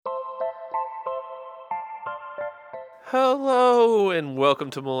Hello and welcome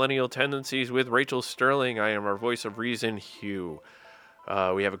to Millennial Tendencies with Rachel Sterling. I am our voice of reason, Hugh.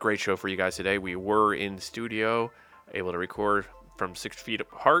 We have a great show for you guys today. We were in studio, able to record from 6 feet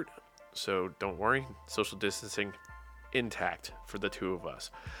apart, so don't worry, social distancing intact for the two of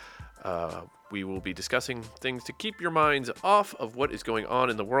us. We will be discussing things to keep your minds off of what is going on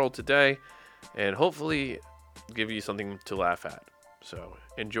in the world today and hopefully give you something to laugh at. So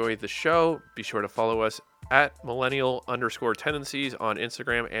enjoy the show. Be sure to follow us at millennial_tendencies on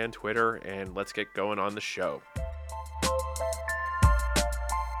Instagram and Twitter, and let's get going on the show.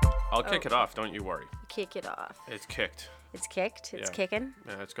 I'll kick it off, don't you worry. Kick it off. It's kicked. It's kicked. It's Yeah. kicking.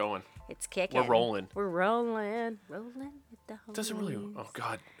 Yeah, it's going. It's kicking. We're rolling. We're rolling. Rolling with the homies. Doesn't really. Oh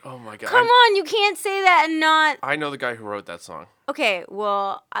God. Oh my God. Come on, you can't say that and not. I know the guy who wrote that song. Okay,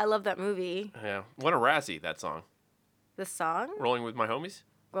 well, I love that movie. Yeah. What a Razzie, that song. The song? Rolling with my homies.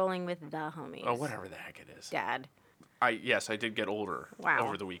 Rolling with the homies. Oh, whatever the heck it is. Dad. I did get older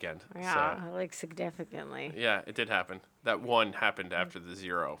over the weekend. Yeah, So, like significantly. yeah, it did happen. That one happened after the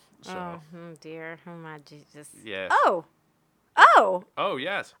 0. So. Oh dear. Oh my Jesus. Yeah. Oh, Oh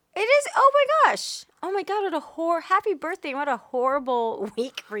yes. it is. Oh my gosh. Oh my God. Happy birthday. What a horrible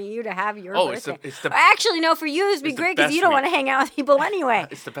week for you to have your birthday. it's the Actually, no, for you, this would be it's the great because best you don't week. want to hang out with people anyway.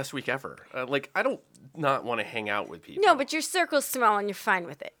 It's the best week ever. I don't not want to hang out with people. No, but your circle's small and you're fine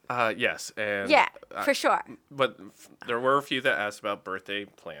with it. Yes, and Yeah, for sure. But there were a few that asked about birthday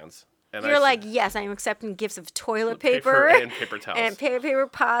plans, and You're I like, yes, I'm accepting gifts of toilet paper and paper towels, and paper,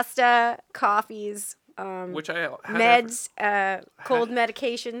 pasta, coffees, which I had meds, cold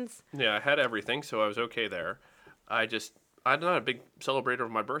medications. I had everything, so I was okay there. I'm not a big celebrator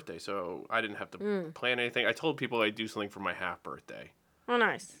of my birthday, so I didn't have to plan anything. I told people I'd do something for my half birthday Oh,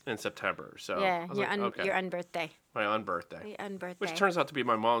 nice. in September. So Yeah, I was your like, okay, your unbirthday. my unbirthday, Your unbirthday. which turns out to be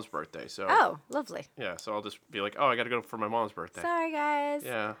my mom's birthday. So Oh, lovely. yeah, so I'll just be like, oh, I got to go for my mom's birthday. Sorry, guys.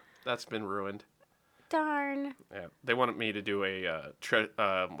 Yeah, that's been ruined. Darn. Yeah, they wanted me to do a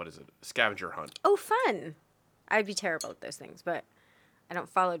scavenger hunt. Oh, fun. I'd be terrible at those things, but I don't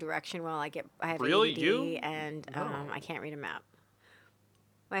follow direction well. I have Really? ADD You? and No. I can't read a map.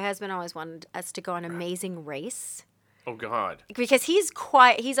 My husband always wanted us to go on Amazing Race. Oh God. Because he's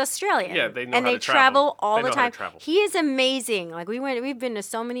Australian. Yeah, they know and how they to travel. all They the know how to time. travel. He is amazing. Like we've been to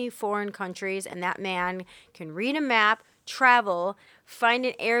so many foreign countries, and that man can read a map, travel, find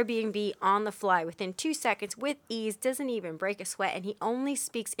an Airbnb on the fly within 2 seconds with ease, doesn't even break a sweat, and he only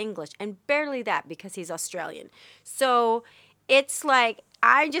speaks English, and barely that because he's Australian. So it's like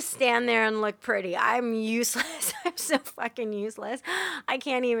I just stand there and look pretty. I'm useless. I'm so fucking useless. I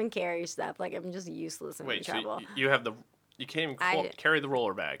can't even carry stuff. Like I'm just useless in Wait, travel. so you can't even carry the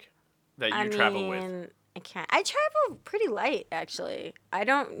roller bag that you travel with. I can't. I travel pretty light, actually. I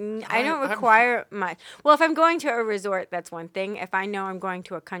don't I'm- require much. Well, if I'm going to a resort, that's one thing. If I know I'm going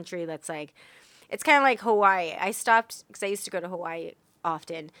to a country that's like, it's kind of like Hawaii. I stopped because I used to go to Hawaii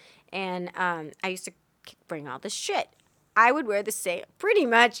often, and I used to bring all this shit. I would wear the same, pretty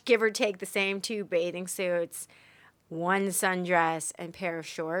much give or take the same 2 bathing suits, 1 sundress and pair of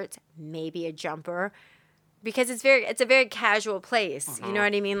shorts, maybe a jumper, because it's a very casual place. You know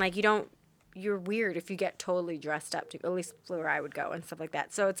what I mean? Like you're weird if you get totally dressed up, at least where I would go and stuff like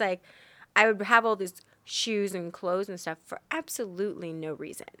that. So it's like I would have all these shoes and clothes and stuff for absolutely no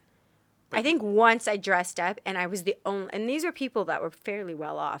reason. I think once I dressed up and I was the only, and these are people that were fairly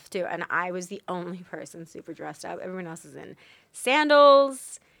well off too, and I was the only person super dressed up. Everyone else is in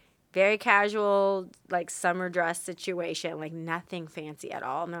sandals, very casual, like summer dress situation, like nothing fancy at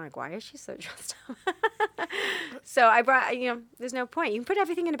all. And they're like, why is she so dressed up? So I brought, there's no point. You can put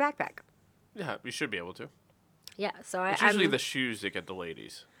everything in a backpack. Yeah, you should be able to. Yeah, so It's usually the shoes that get the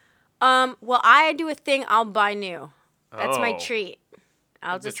ladies. well, I do a thing. I'll buy new. That's my Oh. treat.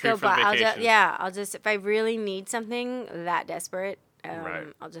 I'll The just treat go for the buy. vacation. I'll just if I really need something that desperate, Right.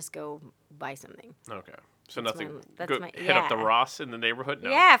 I'll just go buy something. Okay. So That's nothing. that's Go, my- hit up the yeah. Ross in the neighborhood? No.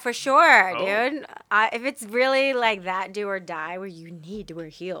 Yeah, for sure, Oh. dude. If it's really like that do or die where you need to wear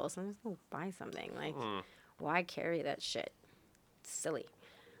heels, I'm just gonna buy something. Like, why carry that shit? It's silly.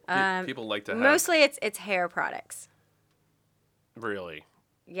 People like to have. Mostly it's hair products. Really?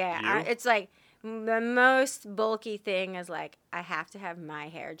 Yeah, You? it's like the most bulky thing is like I have to have my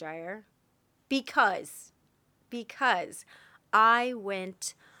hair dryer because I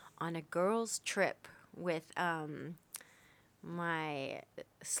went on a girls' trip with my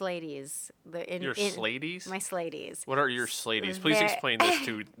Sladies. Your Sladies? My Sladies. What are your Sladies? Please They're- explain this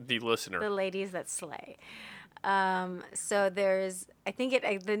to the listener. The ladies that slay. So there's, I think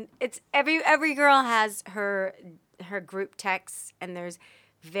it's every girl has her group texts, and there's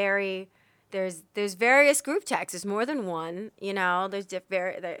very there's various group texts. There's more than one, you know. There's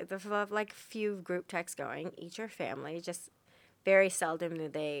there's like a few group texts going. Each are family. Just very seldom do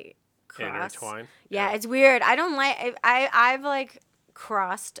they cross. Intertwine. Yeah, it's weird. I don't like. I've like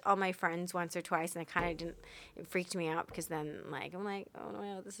crossed all my friends once or twice, and I kind of didn't. It freaked me out because then like I'm like, oh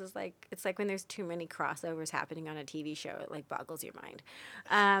no, this is like it's like when there's too many crossovers happening on a TV show. It like boggles your mind.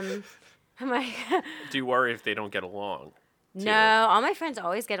 I'm like. Do you worry if they don't get along? No, all my friends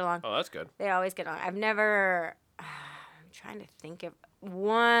always get along. Oh, that's good. They always get along. I've never. I'm trying to think of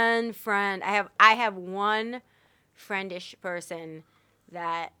one friend. I have one friendish person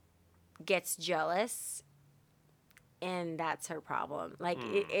that gets jealous, and that's her problem. Like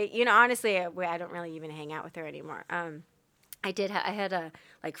you know, honestly, I don't really even hang out with her anymore. I had a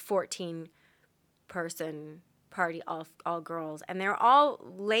like 14 person party, all girls, and they're all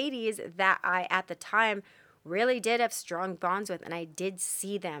ladies that I at the time really did have strong bonds with, and I did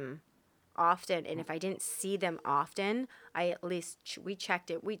see them often. And if I didn't see them often, I at least we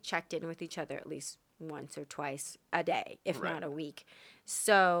checked in with each other at least once or twice a day, if not a week.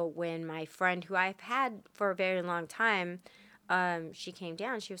 So when my friend, who I've had for a very long time, she came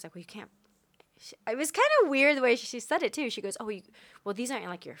down, she was like, well, you can't. It was kind of weird the way she said it too. She goes, oh, well, these aren't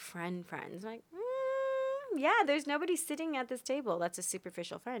like your friends. I'm like, yeah, there's nobody sitting at this table that's a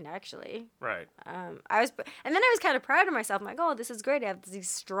superficial friend, actually. Right. And then I was kind of proud of myself. I'm like, oh, this is great. I have these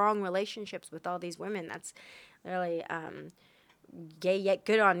strong relationships with all these women. That's really gay yet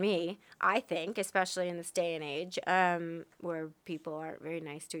good on me, I think, especially in this day and age where people aren't very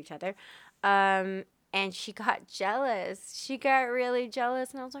nice to each other. And she got jealous. She got really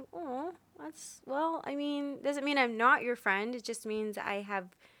jealous, and I was like, oh, I mean, doesn't mean I'm not your friend. It just means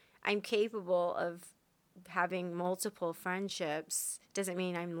I'm capable of having multiple friendships. Doesn't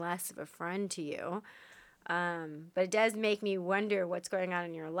mean I'm less of a friend to you. But it does make me wonder what's going on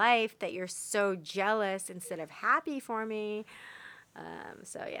in your life that you're so jealous instead of happy for me.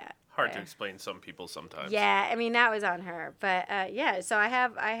 So yeah. Hard to explain some people sometimes. Yeah, I mean that was on her, but yeah. So I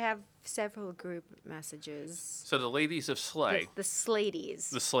have several group messages. So the ladies of Slay. The Sladies.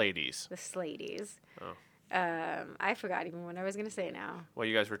 The Sladies. The Sladies. Oh. I forgot even what I was gonna say now. Well,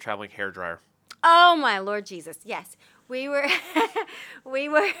 you guys were traveling hairdryer. Oh my Lord Jesus! Yes, we were.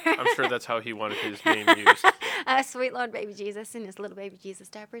 I'm sure that's how he wanted his name used. Sweet Lord Baby Jesus and his little baby Jesus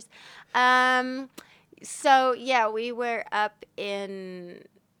diapers. So yeah, we were up in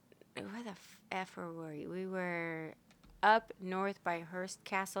where the F were we? We were up north by Hearst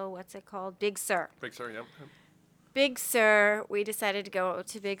Castle. What's it called? Big Sur. Big Sur, yeah. Big Sur. We decided to go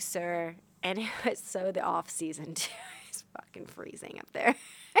to Big Sur, and it was so the off season too. It's fucking freezing up there.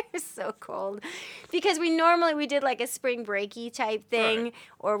 It was so cold because we did like a spring breaky type thing, right.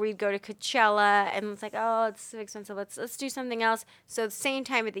 Or we'd go to Coachella, and it's like, oh, it's so expensive. Let's do something else. So the same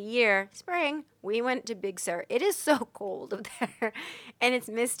time of the year, spring, we went to Big Sur. It is so cold up there, and it's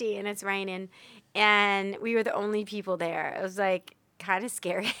misty and it's raining, and we were the only people there. It was like kind of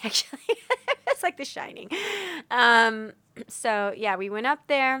scary actually. It's like The Shining. So yeah, we went up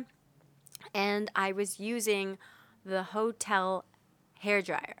there, and I was using the hotel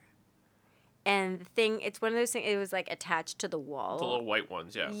hairdryer, and the thing, it's one of those things, it was like attached to the wall, the little white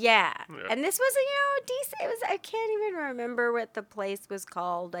ones. Yeah. And this was decent. It was, I can't even remember what the place was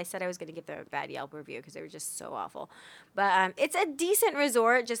called. I said I was going to give them a bad Yelp review because they were just so awful, but it's a decent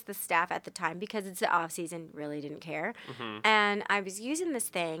resort. Just the staff at the time, because it's the off season, really didn't care. And I was using this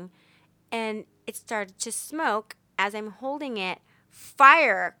thing, and it started to smoke as I'm holding it.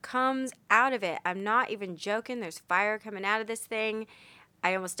 Fire comes out of it. I'm not even joking. There's fire coming out of this thing.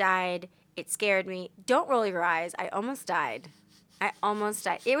 I almost died. It scared me. Don't roll your eyes. I almost died.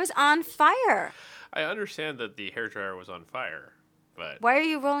 It was on fire. I understand that the hairdryer was on fire, but... Why are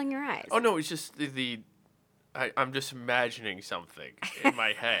you rolling your eyes? Oh, no, it's just I'm just imagining something in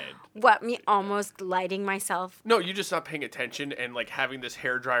my head. What, me almost lighting myself? No, you just not paying attention and like having this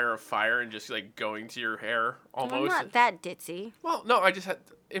hairdryer of fire and just like going to your hair almost. I'm not that ditzy. Well, no, I just had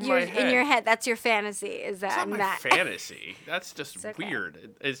my head. In your head, that's your fantasy. Is that? It's not my fantasy. That's just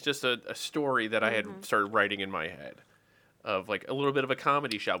weird. It's just a story that I had started writing in my head. Of like a little bit of a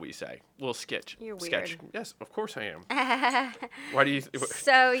comedy, shall we say? A little sketch. You're weird. Sketch. Yes, of course I am. Why do you...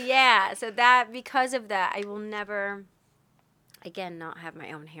 So that, because of that, I will never, again, not have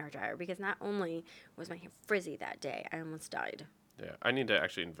my own hairdryer, because not only was my hair frizzy that day, I almost died. Yeah, I need to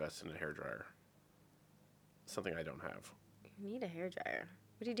actually invest in a hairdryer. Something I don't have. You need a hairdryer.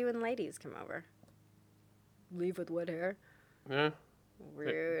 What do you do when ladies come over? Leave with wet hair? Yeah.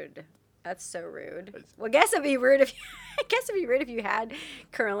 Rude. That's so rude. Well, I guess it'd be rude if you had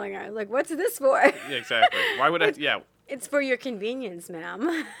curling hair. Like, what's this for? Yeah, exactly. Why would I? Yeah. It's for your convenience,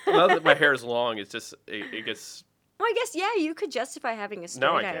 ma'am. Now that my hair is long, it's just it gets. Well, I guess, yeah, you could justify having a straight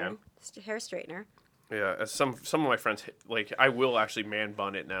Now I iron hair straightener. Yeah, some of my friends like I will actually man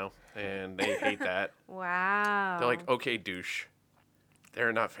bun it now, and they hate that. Wow. They're like, okay, douche.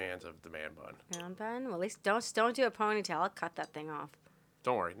 They're not fans of the man bun. Man bun? Well, at least don't do a ponytail. I'll cut that thing off.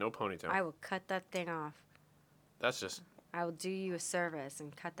 Don't worry, no ponytail. I will cut that thing off. That's just. I will do you a service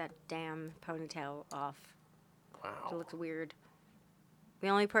and cut that damn ponytail off. It Wow. looks weird. The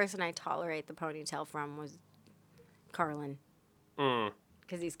only person I tolerate the ponytail from was Carlin.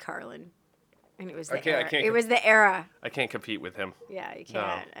 Because he's Carlin. And it was the era. It was the era. I can't compete with him. Yeah, you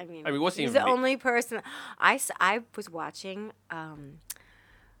can't. No. I mean, what's he's even the only person. I was watching,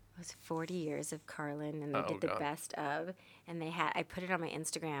 it was 40 Years of Carlin, and they did the best of. And I put it on my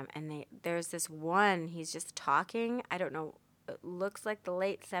Instagram, and there's this one, he's just talking. I don't know. It looks like the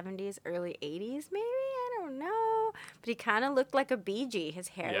late 70s, early 80s, maybe? I don't know. But he kind of looked like a Bee Gee. His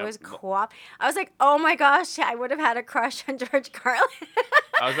hair was co-op. I was like, oh my gosh, I would have had a crush on George Carlin.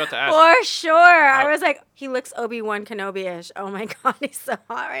 I was about to ask. For sure. I was like, he looks Obi-Wan Kenobi-ish. Oh my God, he's so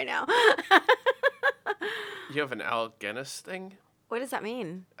hot right now. You have an Alec Guinness thing? What does that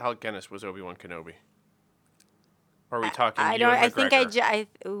mean? Alec Guinness was Obi-Wan Kenobi. Or are we talking I Ewan don't. I McGregor?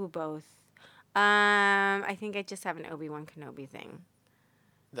 think both. I think I just have an Obi-Wan Kenobi thing.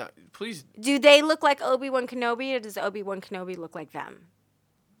 Please. Do they look like Obi-Wan Kenobi, or does Obi-Wan Kenobi look like them?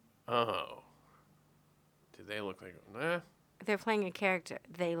 Oh. Do they look like? Nah. They're playing a character.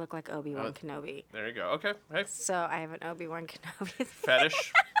 They look like Obi-Wan Kenobi. There you go. Okay. Hey. So I have an Obi-Wan Kenobi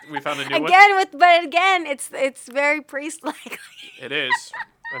Fetish. We found a new one. But again, it's very priest-like. It is.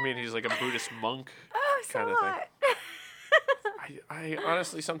 I mean, he's like a Buddhist monk kind of thing. I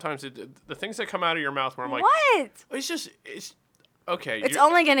honestly sometimes the things that come out of your mouth where I'm like, what? It's okay. It's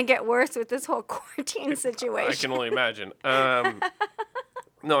only gonna get worse with this whole quarantine situation. I can only imagine.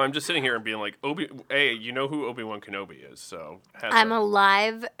 No, I'm just sitting here and being like, you know who Obi-Wan Kenobi is, so. I'm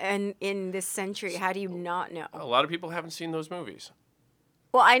alive and in this century. How do you not know? A lot of people haven't seen those movies.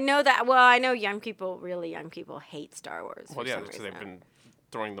 Well, I know that. Well, I know really young people hate Star Wars. Well, yeah, because they've been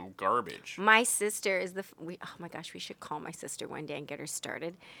throwing them garbage. My sister is oh my gosh, we should call my sister one day and get her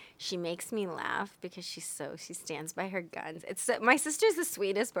started. She makes me laugh because she stands by her guns. My sister's the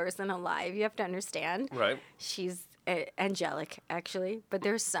sweetest person alive. You have to understand. Right. She's angelic, actually, but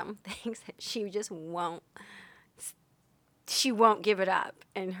there's some things that she just won't. She won't give it up,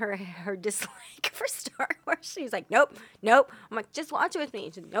 and her dislike for Star Wars. She's like, nope. I'm like, just watch it with me.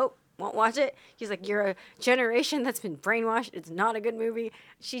 She's like, nope. Won't watch it. She's like, you're a generation that's been brainwashed. It's not a good movie.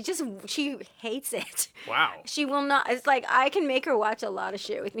 She hates it. Wow. She will not. It's like I can make her watch a lot of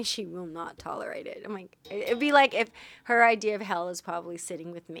shit with me. She will not tolerate it. I'm like, it'd be like if her idea of hell is probably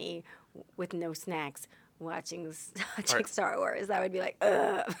sitting with me with no snacks watching Star Wars. That would be like,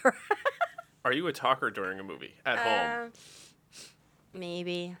 ugh. Are you a talker during a movie at home?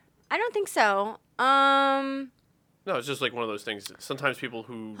 Maybe. I don't think so. No, it's just like one of those things. Sometimes people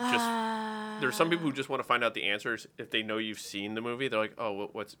who just there's some people who just want to find out the answers if they know you've seen the movie. They're like, "Oh,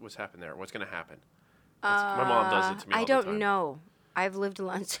 what's happened there? What's going to happen?" My mom does it to me all the time. I don't know. I've lived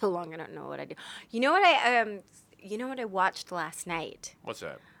alone so long. I don't know what I do. You know what I watched last night? What's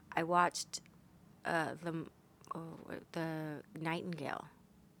that? I watched the Nightingale.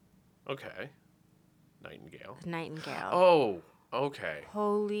 Okay. Nightingale. The Nightingale. Oh, okay.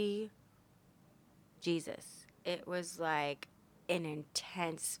 Holy Jesus. It was like an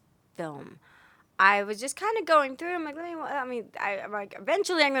intense film. I was just kind of going through. I'm like, I'm like,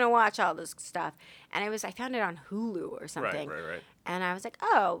 eventually I'm going to watch all this stuff. And I found it on Hulu or something. Right. And I was like,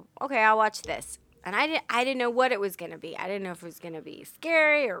 oh, okay, I'll watch this. And I didn't know what it was going to be. I didn't know if it was going to be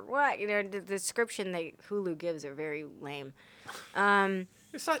scary or what. You know, the description that Hulu gives are very lame.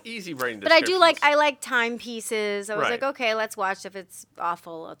 It's not easy writing descriptions. But I like timepieces. I was like, okay, let's watch. If it's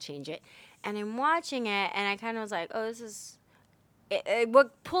awful, I'll change it. And I'm watching it, and I kind of was like, oh, this is...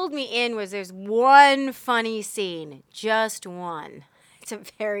 what pulled me in was there's one funny scene. Just one. It's a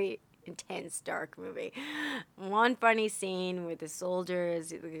very intense, dark movie. One funny scene with the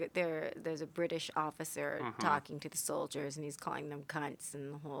soldiers. There's a British officer talking to the soldiers, and he's calling them cunts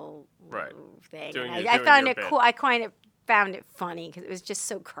and the whole thing. I found it cool. I kind of found it funny because it was just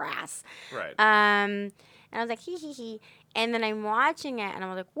so crass. Right. And I was like, hee. And then I'm watching it, and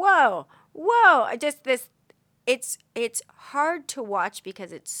I'm like, whoa. It's hard to watch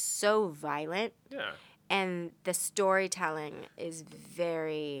because it's so violent. Yeah. And the storytelling is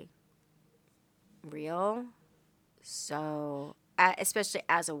very real. So, especially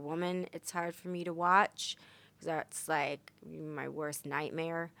as a woman, it's hard for me to watch because that's like my worst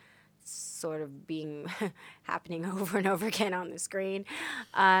nightmare. sort of being happening over and over again on the screen.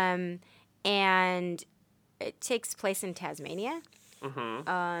 And it takes place in Tasmania.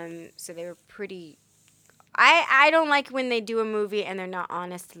 So they were pretty. I don't like when they do a movie and they're not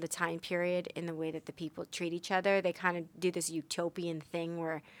honest to the time period in the way that the people treat each other. They kind of do this utopian thing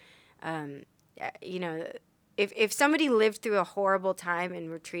where, if somebody lived through a horrible time and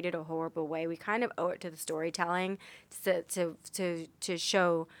were treated a horrible way, we kind of owe it to the storytelling to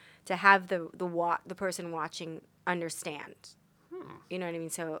show, to have the person watching understand. You know what I mean?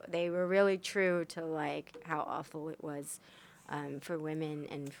 So they were really true to like how awful it was for women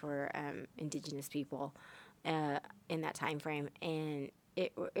and for Indigenous people in that time frame, and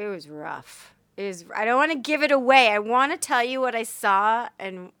it was rough. I don't want to give it away. I want to tell you what I saw,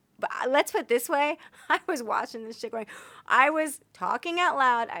 but let's put it this way. I was watching this shit going, I was talking out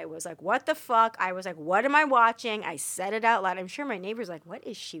loud. I was like, what the fuck? I was like, what am I watching? I said it out loud. I'm sure my neighbor's like, what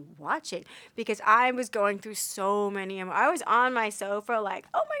is she watching? Because I was going through so many. I was on my sofa like,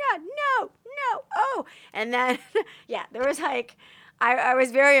 oh my God, no, oh. And then, yeah, there was like, I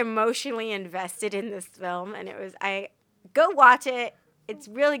was very emotionally invested in this film. And go watch it. It's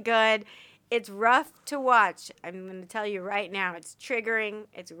really good. It's rough to watch. I'm going to tell you right now. It's triggering.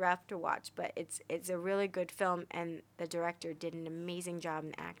 It's rough to watch, but it's a really good film, and the director did an amazing job,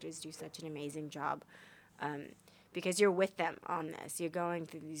 and the actors do such an amazing job, because you're with them on this. You're going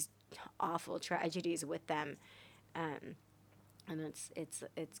through these awful tragedies with them, and it's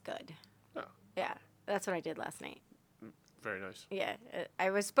good. Oh. Yeah, that's what I did last night. Very nice. Yeah,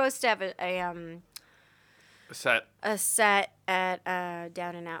 I was supposed to have a set at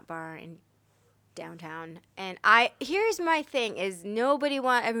Down and Out Bar in downtown, and here's my thing is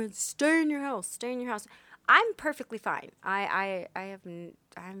everyone stay in your house. I'm perfectly fine. I'm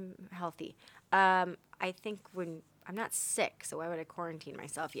healthy. I think when I'm not sick, so why would I quarantine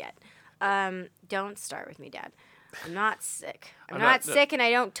myself yet? Don't start with me, Dad. I'm not sick. I'm not sick, and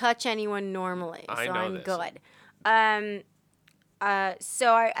I don't touch anyone normally, so I'm good.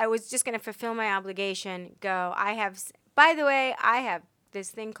 So I was just gonna fulfill my obligation. By the way, I have this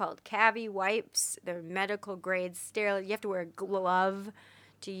thing called Cavi wipes. They're medical grade sterile. You have to wear a glove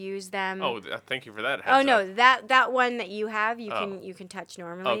to use them. Oh, thank you for that. Oh no, that one that you have, you can touch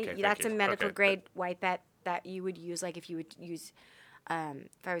normally. Okay, that's a medical grade wipe that you would use, like if you would use,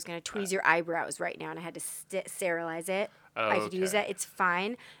 if I was gonna tweeze your eyebrows right now and I had to sterilize it. I could use that. It's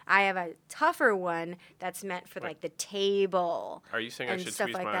fine. I have a tougher one that's meant for like the table. Are you saying I should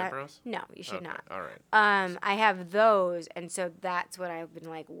tweeze my eyebrows? No, you should not. All right. I have those, and so that's what I've been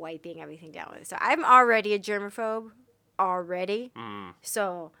like wiping everything down with. So I'm already a germaphobe.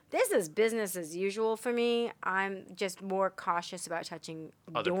 So this is business as usual for me. I'm just more cautious about touching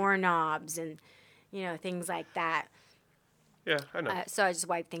doorknobs and things like that. Yeah, I know. So I just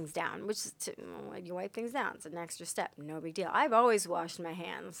wipe things down, which is you wipe things down. It's an extra step. No big deal. I've always washed my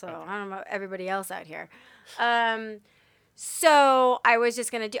hands, so I don't know about everybody else out here. So I was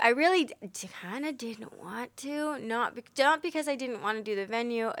just going to do, I really kind of didn't want to, not because I didn't want to do the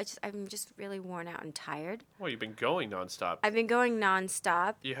venue. I'm just really worn out and tired. Well, you've been going nonstop. I've been going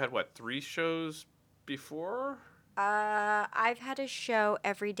nonstop. You had, 3 shows before? I've had a show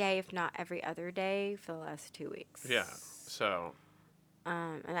every day, if not every other day, for the last 2 weeks. Yeah. So,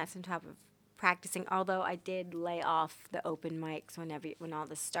 and that's on top of practicing. Although I did lay off the open mics when all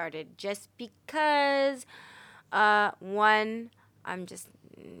this started, just because, one, I'm just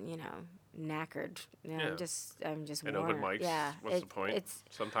knackered. I'm just and worn. open mics. Yeah, what's the point? It's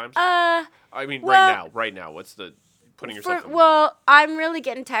sometimes. I mean, well, right now, what's the putting yourself? Well, I'm really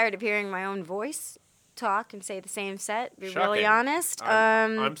getting tired of hearing my own voice talk and say the same set. Be Shocking. really honest.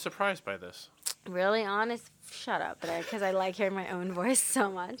 I'm surprised by this. Really honest? Shut up. But because I like hearing my own voice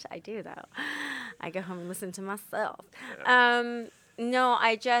so much. I do, though. I go home and listen to myself. Yeah. No,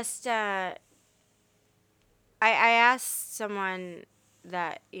 I just... I asked someone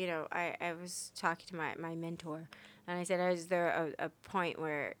that, I was talking to my mentor. And I said, is there a point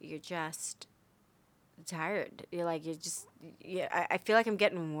where you're just tired? I feel like I'm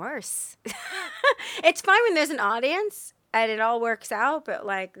getting worse. It's fine when there's an audience and it all works out, but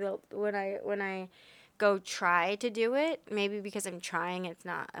like when I go try to do it, maybe because I'm trying, it's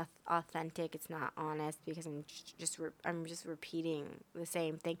not authentic, it's not honest, because I'm just repeating the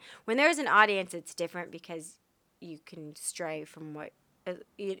same thing. When there's an audience, it's different because you can stray from what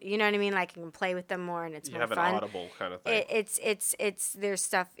you know what I mean. Like you can play with them more, and it's more fun. You have an audible kind of thing. It's there's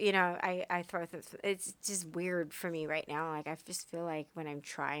stuff I throw. It's just weird for me right now. Like I just feel like when I'm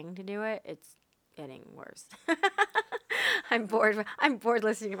trying to do it, it's getting worse. I'm bored. I'm bored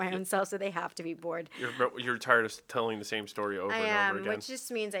listening to my own self, so they have to be bored. You're tired of telling the same story over I and am, over again. which just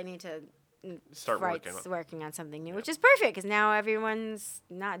means I need to Start working on something new, which is perfect because now everyone's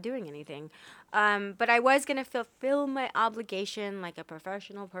not doing anything. But I was gonna fulfill my obligation like a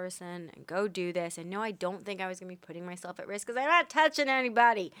professional person and go do this. And no, I don't think I was gonna be putting myself at risk because I'm not touching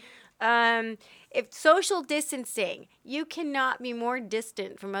anybody. If social distancing, you cannot be more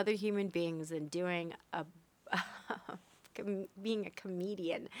distant from other human beings than doing being a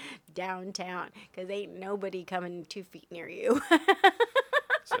comedian downtown because ain't nobody coming 2 feet near you.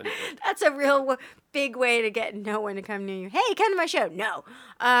 That's a real big way to get no one to come near you. Hey, come to my show. No.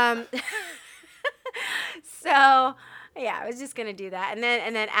 So yeah, I was just gonna do that, and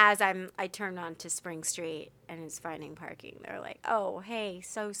then as I turned on to Spring Street and is finding parking, they're like, "Oh, hey,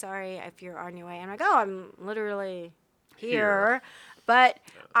 so sorry if you're on your way." I'm like, "Oh, I'm literally here. But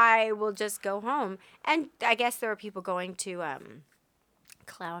I will just go home." And I guess there were people going to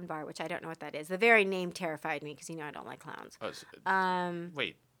Clown Bar, which I don't know what that is. The very name terrified me because I don't like clowns.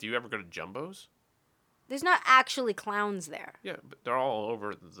 Wait, do you ever go to Jumbo's? There's not actually clowns there. Yeah, but they're all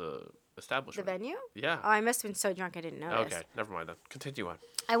over the establishment. The venue? Yeah. Oh, I must have been so drunk I didn't notice. Okay, never mind then. Continue on.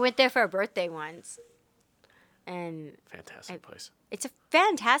 I went there for a birthday once, and Fantastic place. it's a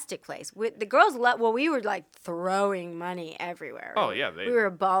fantastic place. The girls we were like throwing money everywhere. Oh yeah, we were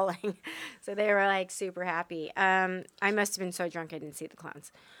bawling, so they were like super happy. I must have been so drunk I didn't see the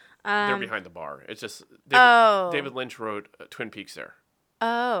clowns. They're behind the bar. It's just David Lynch wrote Twin Peaks there.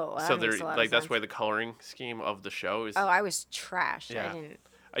 Oh, so they're like that's why the coloring scheme of the show is. Oh, I was trashed. Yeah.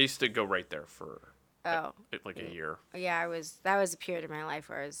 I used to go right there for like a year. Yeah, that was a period of my life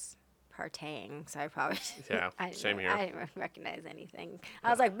where I was partying, so I probably same here. I didn't recognize anything.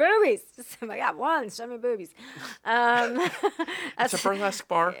 I was like, boobies. I got one. Show me boobies. It's a burlesque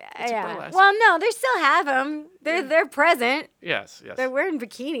bar. It's a burlesque. Well, no, they still have them. They're present. Yes. They're wearing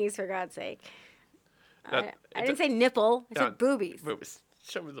bikinis for God's sake. I didn't say nipple. I said boobies. Boobies.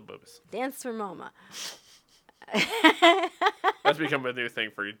 Show me the boobies. Dance for Mama. That's become a new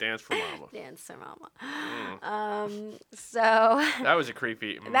thing for you. Dance for Mama. Dance for Mama. So that was a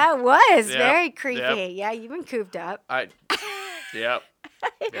creepy. That was very creepy. Yep. Yeah, you've been cooped up. Yep.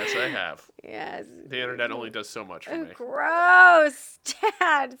 Yes, I have. Yes. The internet only does so much for me. Gross,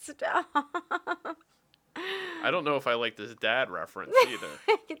 Dad. Stop. I don't know if I like this dad reference either.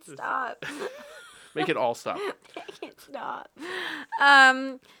 Make it stop. Make it all stop. Make it stop.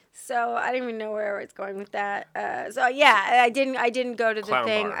 So I didn't even know where I was going with that. So yeah, I didn't go to the Clown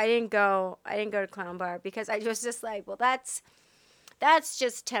thing. Bar. I didn't go to Clown Bar because I was just like, well, that's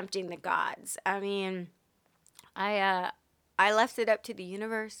just tempting the gods. I mean, I left it up to the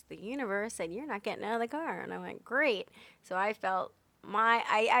universe. The universe said, "You're not getting out of the car," and I went, "Great." So I felt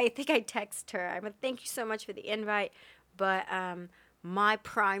I think I texted her. I went, "Thank you so much for the invite, but my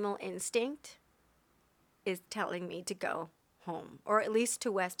primal instinct is telling me to go home, or at least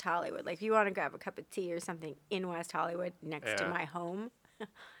to West Hollywood. Like, if you want to grab a cup of tea or something in West Hollywood next to my home,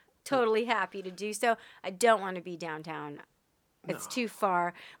 totally happy to do so. I don't want to be downtown. It's too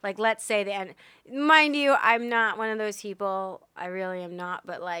far. Like, let's say mind you, I'm not one of those people. I really am not.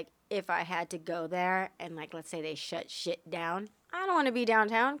 But, like, if I had to go there and, like, let's say they shut shit down, I don't want to be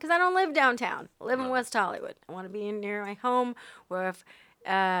downtown because I don't live downtown. I live in West Hollywood. I want to be near my home where if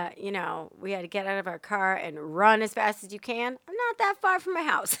we had to get out of our car and run as fast as you can. I'm not that far from my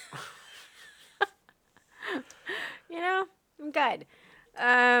house. I'm good.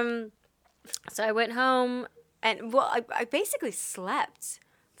 So I went home and, I basically slept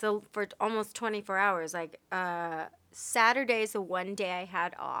for almost 24 hours. Like, Saturday is the one day I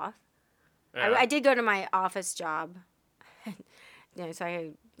had off. Yeah. I did go to my office job. So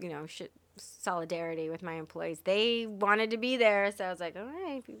I, solidarity with my employees. They wanted to be there, so I was like, all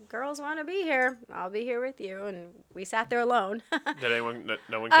right, if you girls want to be here, I'll be here with you. And we sat there alone. Did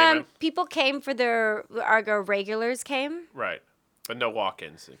no one came in? People came for our regulars came. Right. But no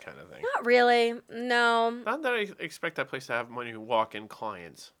walk-ins kind of thing. Not really, no. Not that I expect that place to have many walk-in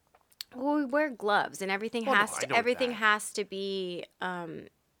clients. Well, we wear gloves and everything has to be,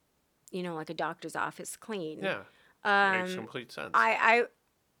 like a doctor's office clean. Yeah. Makes complete sense.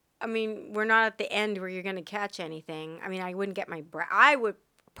 I mean, we're not at the end where you're going to catch anything. I mean, I wouldn't get I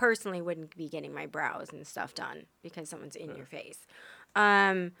wouldn't be getting my brows and stuff done because someone's in your face.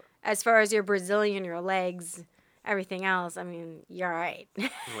 As far as your Brazilian, your legs, everything else, I mean, you're all right. Yeah.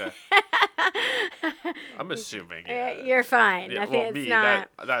 I'm assuming. You're fine. Yeah, I think it's not.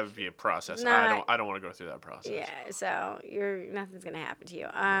 That would be a process. Not, I don't want to go through that process. Yeah, so nothing's gonna happen to you.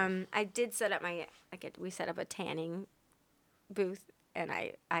 I did set up we set up a tanning booth and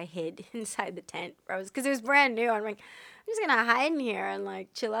I hid inside the tent. Because it was brand new. I'm like, I'm just gonna hide in here and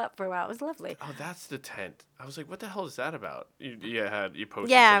like chill out for a while. It was lovely. Oh, that's the tent. I was like, what the hell is that about? You posted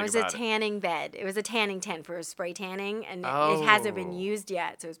Yeah, something it was a about it. tanning bed. It was a tanning tent for spray tanning, and Oh. it hasn't been used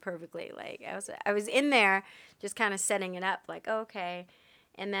yet, so it was perfectly like I was in there just kind of setting it up, like okay,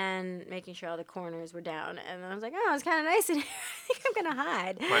 and then making sure all the corners were down, and then I was like, oh, it's kind of nice in here. I think I'm gonna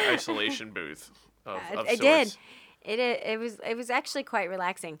hide. My isolation booth. Of I sorts. did. It was actually quite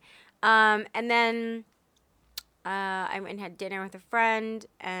relaxing, and then. I went and had dinner with a friend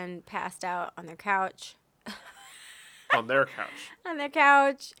and passed out on their couch. On their couch. On their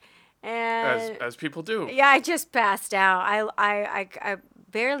couch, and As people do. yeah, I just passed out. I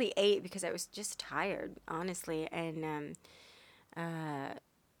barely ate because I was just tired, honestly, and I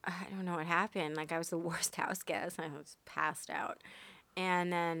don't know what happened. Like I was the worst house guest. I was passed out,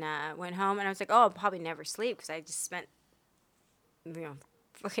 and then went home and I was like, oh, I'll probably never sleep because I just spent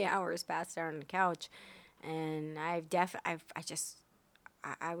 40 hours passed out on the couch. And I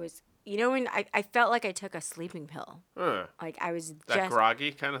was, when I felt like I took a sleeping pill. Like I was that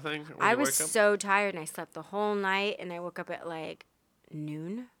groggy kind of thing. I was so tired, and I slept the whole night, and I woke up at like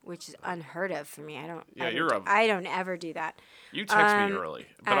noon, which is unheard of for me. I don't. Yeah, I don't ever do that. You text me early,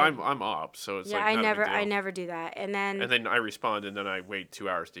 but I'm up, so it's like not a big deal. I never do that, and then I respond, and then I wait 2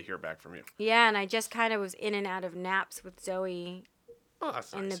 hours to hear back from you. Yeah, and I just kind of was in and out of naps with Zoe. Oh,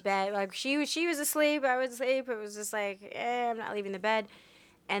 that's nice. In the bed, like she was asleep, I was asleep. It was just like, I'm not leaving the bed.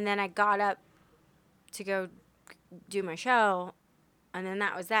 And then I got up to go do my show, and then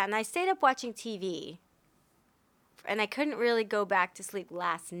that was that. And I stayed up watching TV, and I couldn't really go back to sleep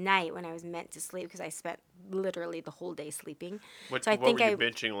last night when I was meant to sleep because I spent literally the whole day sleeping. What were you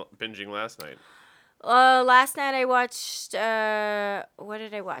binging last night? Last night I watched. What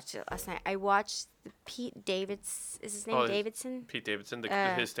did I watch last night? I watched Pete Davidson. Is his name Davidson? Pete Davidson,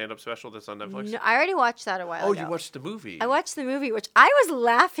 his stand-up special that's on Netflix. No, I already watched that a while ago. Oh, you watched the movie? I watched the movie, which I was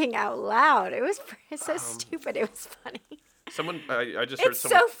laughing out loud. It was so stupid. It was funny. I just heard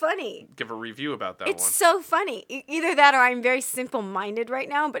someone so funny. give a review about that It's one. so funny. Either that or I'm very simple-minded right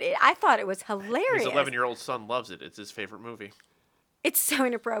now, but I thought it was hilarious. His 11-year-old son loves it. It's his favorite movie. It's so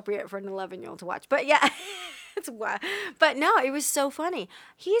inappropriate for an 11-year-old to watch. But yeah, but no, it was so funny.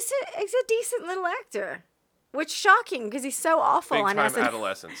 He's a decent little actor, which is shocking because he's so awful on SNL. Big Time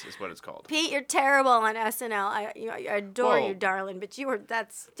Adolescence is what it's called. Pete, you're terrible on SNL. I adore you, darling, but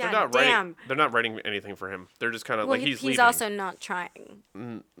they're not writing anything for him. They're just kind of like he's leaving. He's also not trying.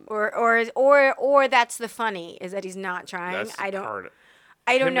 Or that's the funny is that he's not trying. That's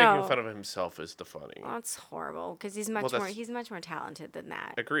I don't him know. Making fun of himself is the funny. Well, that's horrible because he's much more talented than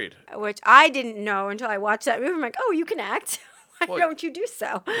that. Agreed. Which I didn't know until I watched that movie. I'm like, oh, you can act. Why don't you do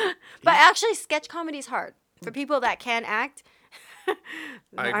so? But actually, sketch comedy is hard for people that can act.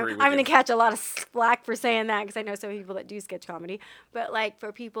 I agree. I'm going to catch a lot of slack for saying that because I know some people that do sketch comedy. But like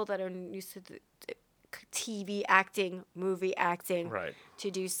for people that are used to the TV acting, movie acting, right,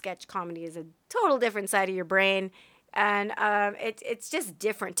 to do sketch comedy is a total different side of your brain. And it's just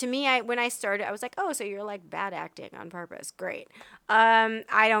different. To me, when I started, I was like, oh, so you're like bad acting on purpose. Great.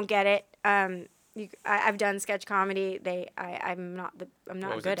 I don't get it. I've done sketch comedy. I'm not good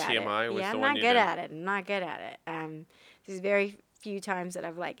at it. Yeah, I'm not good at it. I'm not good at it. There's very few times that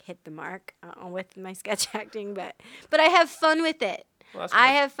I've like hit the mark with my sketch acting, but I have fun with it. Well, I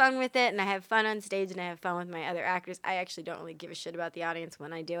have fun with it, and I have fun on stage, and I have fun with my other actors. I actually don't really give a shit about the audience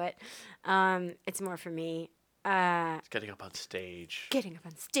when I do it. It's more for me. Getting up on stage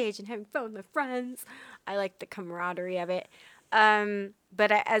and having fun with my friends. I like the camaraderie of it.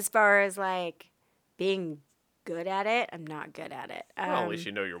 But as far as like being good at it, I'm not good at it. Well, at least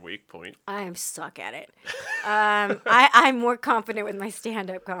you know your weak point. I am suck at it. I'm more confident with my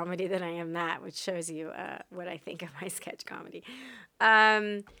stand-up comedy than I am that, which shows you what I think of my sketch comedy.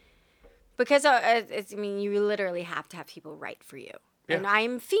 Because you literally have to have people write for you. Yeah. And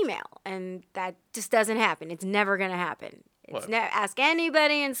I'm female, and that just doesn't happen. It's never going to happen. Ask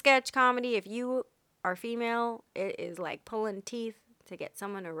anybody in sketch comedy. If you are female, it is like pulling teeth to get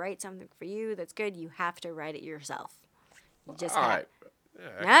someone to write something for you that's good. You have to write it yourself. You just have.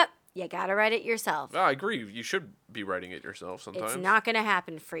 Yep, you got to write it yourself. I agree. You should be writing it yourself sometimes. It's not going to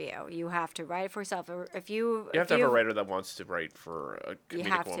happen for you. You have to write it for yourself. You have to have a writer that wants to write for a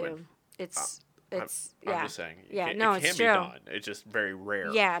comedic woman. I'm just saying. It can true. be done. It's just very rare.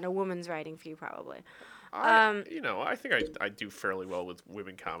 Yeah, and a woman's writing for you probably. I think I do fairly well with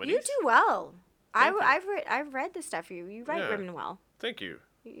women comedies. You do well. I've read the stuff you write women well. Thank you.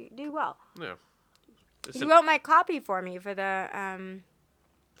 You do well. Yeah. You wrote my copy for me for the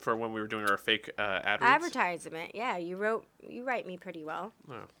for when we were doing our fake ad reads. Advertisement. Yeah, you write me pretty well.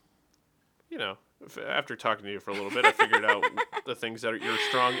 Oh. You know, after talking to you for a little bit, I figured out the things that you're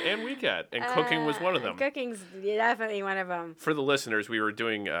strong and weak at, and cooking was one of them. Cooking's definitely one of them. For the listeners, we were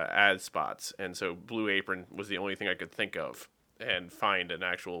doing ad spots, and so Blue Apron was the only thing I could think of and find an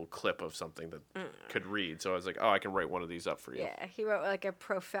actual clip of something that could read. So I was like, oh, I can write one of these up for you. Yeah, he wrote like a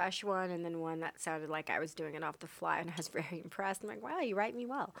profesh one, and then one that sounded like I was doing it off the fly, and I was very impressed. I'm like, wow, you write me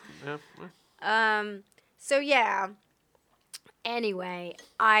well. Yeah. So yeah. Anyway,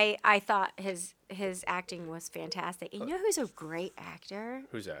 I thought his acting was fantastic. And you know who's a great actor?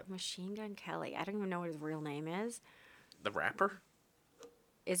 Who's that? Machine Gun Kelly. I don't even know what his real name is. The rapper?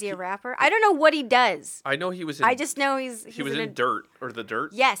 Is he a rapper? I don't know what he does. I know he was in... I just know he was in Dirt, or The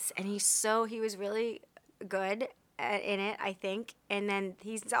Dirt? Yes, and he was really good in it, I think. And then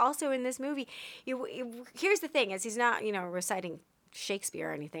he's also in this movie. Here's the thing, is he's not, reciting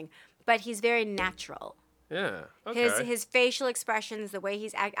Shakespeare or anything, but he's very natural. Yeah, okay. His facial expressions, the way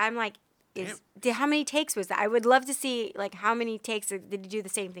he's I'm like, how many takes was that? I would love to see, like, how many takes, did he do the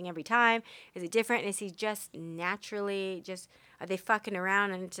same thing every time? Is it different? Is he just naturally are they fucking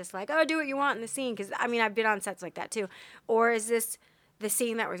around and it's just like, oh, do what you want in the scene? Because, I mean, I've been on sets like that too. Or is this the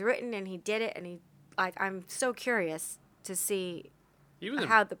scene that was written and he did it and I'm so curious to see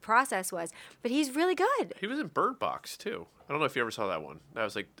how the process was. But he's really good. He was in Bird Box too. I don't know if you ever saw that one. That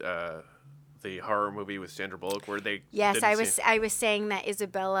was like the horror movie with Sandra Bullock where they... Yes, I was saying that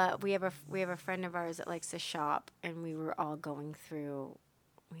Isabella, we have a friend of ours that likes to shop, and we were going through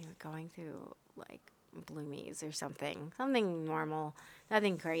like Bloomies or something normal,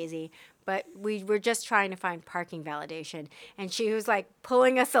 nothing crazy, but we were just trying to find parking validation, and she was like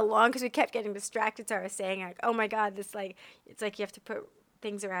pulling us along because we kept getting distracted. So I was saying, like, oh my God, this, like, it's like you have to put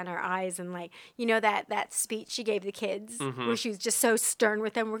things around our eyes, and like, that speech she gave the kids where she was just so stern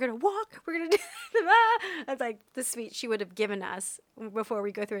with them. We're gonna walk, we're gonna do that's like the speech she would have given us before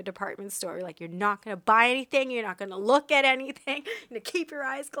we go through a department store. Like, you're not gonna buy anything, you're not gonna look at anything, you're gonna keep your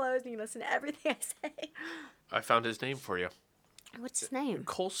eyes closed and you listen to everything I say. I found his name for you. What's his name?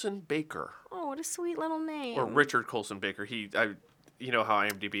 Colson Baker. Oh, what a sweet little name. Or Richard Colson Baker. You know how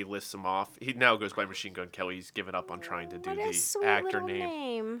IMDb lists him off? He now goes by Machine Gun Kelly. He's given up on trying to do the actor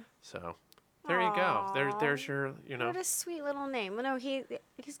name. So, there you go. There's your, What a sweet little name. Well, no, he's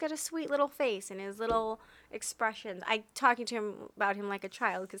got a sweet little face and his little expressions. I talking to him about him like a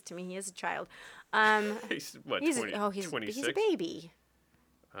child, because to me he is a child. He's what? 26? He's a baby.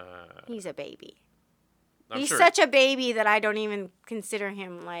 He's a baby. I'm he's sure. Such a baby that I don't even consider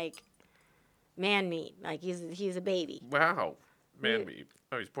him like man meat. Like, he's a baby. Wow. Man meat.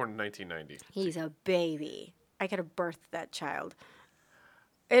 Oh, he was born in 1990. He's a baby. I could have birthed that child.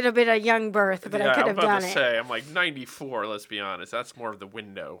 It'd have been a young birth, but I could have done it. I'm about to say, I'm like 94, let's be honest. That's more of the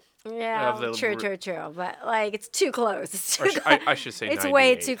window. Yeah, true. But, like, it's too close. It's too close. I should say it's 98.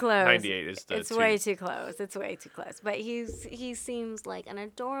 way too close. 98 is the It's way too close. It's way too close. But he seems like an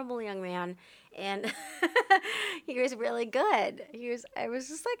adorable young man, and he was really good. I was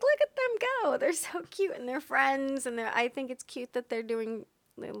just like, look at them go. They're so cute, and they're friends, and I think it's cute that they're doing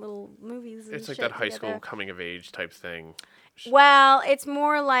little movies and It's like shit that high together. school coming of age type thing. Well, it's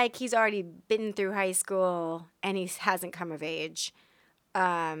more like he's already been through high school and he hasn't come of age.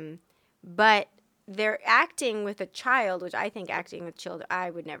 But they're acting with a child, which I think acting with children, I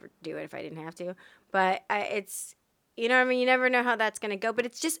would never do it if I didn't have to. But it's, you know what I mean? You never know how that's going to go. But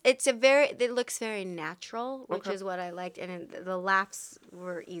it looks very natural, which is what I liked. And the laughs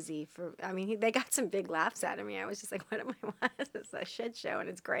were easy they got some big laughs out of me. I was just like, what am I watching? It's a shit show and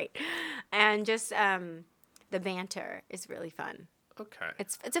it's great. And just, the banter is really fun. Okay.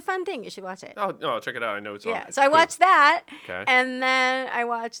 It's a fun thing. You should watch it. Oh, no, check it out. I know it's on. Yeah, so I watched that. Okay. And then I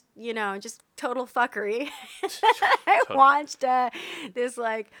watched, just total fuckery. I watched this,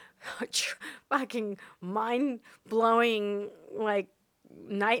 like, fucking mind-blowing, like,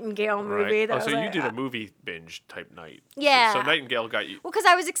 Nightingale movie. Right. That So was you like, did a movie binge type night. Yeah. So Nightingale got you. Well, because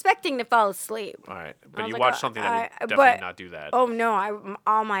I was expecting to fall asleep. All right. I But was you like, watched something that would definitely not do that. Oh, no.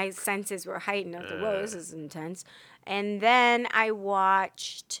 All my senses were heightened. I was like, whoa, this is intense. And then I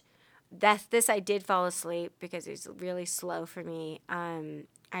watched... This I did fall asleep because it was really slow for me.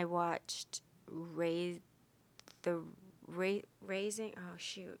 I watched Raising... Oh,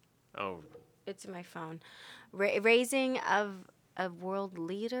 shoot. Oh. It's in my phone. Raising of World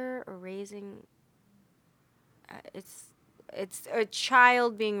Leader, or Raising... It's a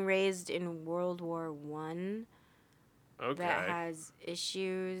child being raised in World War I that has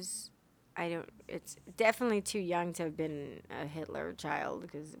issues. It's definitely too young to have been a Hitler child,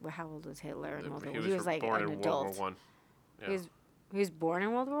 because how old was Hitler? He was like born an in adult. World War I. Yeah. He was He was born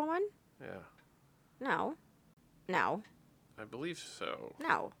in World War One? Yeah. No. No. I believe so.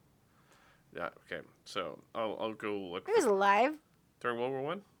 No. Yeah. Okay. So I'll go look. He was alive. During World War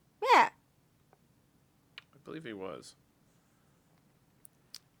One. Yeah. I believe he was.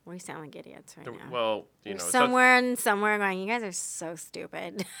 We sound like idiots right now. Well, you know, somewhere going, you guys are so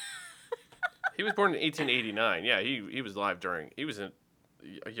stupid. he was born in 1889. Yeah, he was alive during. He was a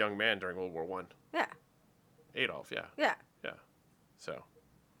young man during World War One. Yeah. Adolf. Yeah. Yeah. Yeah.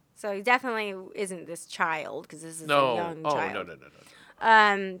 So he definitely isn't this child because this is a young child.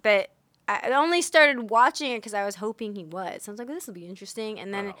 No. But I only started watching it because I was hoping he was. So I was like, this will be interesting,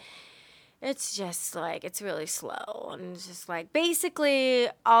 and then. It's just like, it's really slow. And it's just like, basically,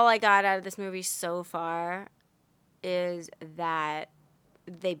 all I got out of this movie so far is that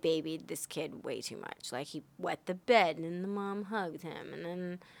they babied this kid way too much. Like, he wet the bed, and then the mom hugged him, and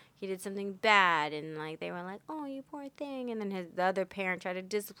then he did something bad, and like, they were like, oh, you poor thing. And then the other parent tried to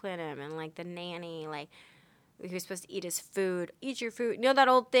discipline him, and like, the nanny, like, he was supposed to eat his food. Eat your food. You know that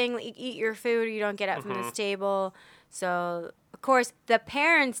old thing, like, eat your food, you don't get up from this table. So, of course, the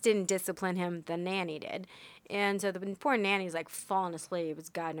parents didn't discipline him. The nanny did. And so the poor nanny's like falling asleep. It's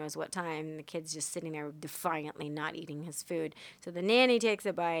God knows what time. And the kid's just sitting there defiantly not eating his food. So the nanny takes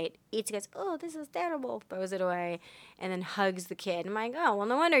a bite, eats, goes, oh, this is terrible, throws it away, and then hugs the kid. I'm like, oh, well,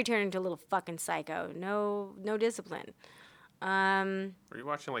 no wonder he turned into a little fucking psycho. No discipline. Were you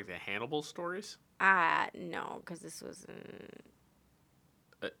watching like the Hannibal stories? No, because this was...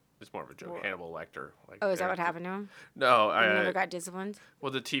 It's more of a joke. Hannibal Lecter. Like, is that what happened to him? No, He never got disciplined?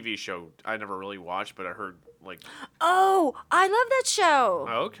 Well, the TV show I never really watched, but I heard like. Oh, I love that show.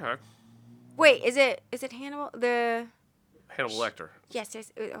 Oh, okay. Wait, is it Hannibal? Hannibal Lecter. Yes.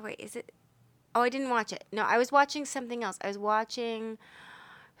 Oh, wait, is it? Oh, I didn't watch it. No, I was watching something else. I was watching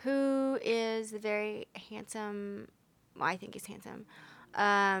who is the very handsome, well, I think he's handsome,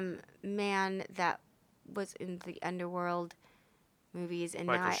 man that was in the Underworld movies. And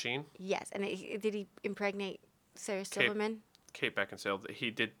Michael Sheen? Yes. And did he impregnate Sarah Silverman? Kate Beckinsale.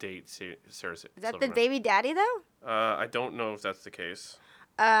 He did date Sarah Silverman. Is that the baby daddy, though? I don't know if that's the case.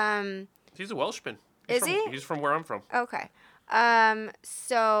 He's a Welshman. He? He's from where I'm from. Okay.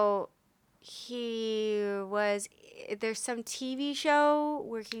 So he was... There's some TV show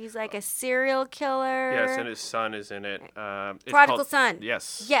where he's like a serial killer. Yes, and his son is in it. Prodigal Son.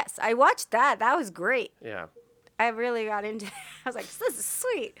 Yes. Yes, I watched that. That was great. Yeah. I really got into it. I was like, this is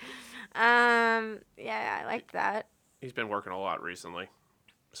sweet. Yeah, I liked that. He's been working a lot recently.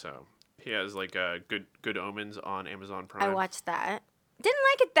 So he has like Good Omens on Amazon Prime. I watched that. Didn't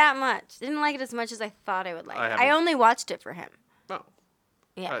like it that much. Didn't like it as much as I thought I would like it. I only watched it for him. Oh.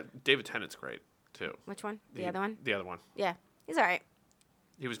 Yeah. David Tennant's great, too. Which one? The other one? The other one. Yeah. He's all right.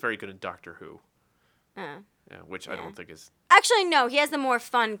 He was very good in Doctor Who. Yeah, which I don't think is... Actually, no. He has the more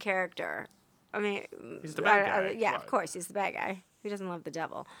fun character. I mean... He's the bad guy. Yeah, of course. He's the bad guy. Who doesn't love the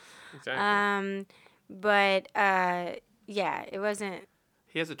devil? Exactly. But, yeah, it wasn't...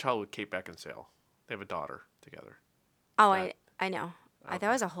 He has a child with Kate Beckinsale. They have a daughter together. Oh, I know. Okay.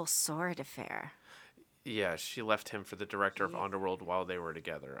 That was a whole sword affair. Yeah, she left him for the director of Underworld while they were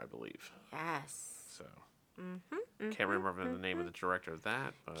together, I believe. Yes. So... Can't remember the name of the director of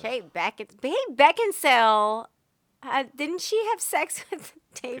that. But... Kate Beckinsale. Didn't she have sex with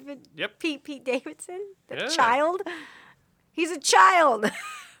David? Yep. Pete Davidson? The child? He's a child.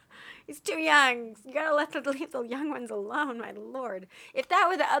 He's too young. You gotta leave the young ones alone, my lord. If that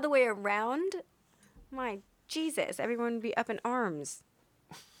were the other way around, my Jesus, everyone would be up in arms.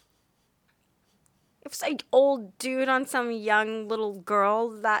 If it's like old dude on some young little girl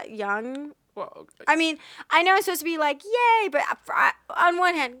that young... Well, I mean, I know it's supposed to be like, yay, but on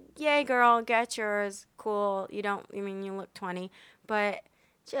one hand, yay, girl, get yours, cool. You you look 20, but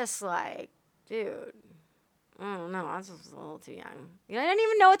just like, dude, I don't know, that's just a little too young. I don't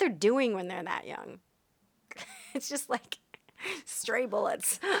even know what they're doing when they're that young. It's just like stray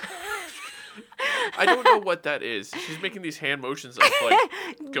bullets. I don't know what that is. She's making these hand motions of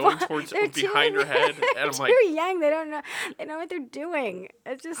like going towards behind her head, and I'm like, too young. They don't know. They know what they're doing.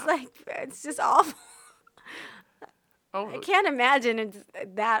 It's just like it's just awful. I can't imagine it's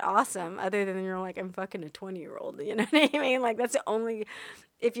that awesome. Other than you're like, I'm fucking a 20-year-old. You know what I mean? Like that's the only.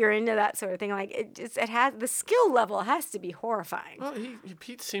 If you're into that sort of thing, like it has the skill level has to be horrifying. Well,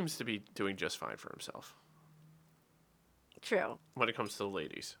 Pete seems to be doing just fine for himself. True. When it comes to the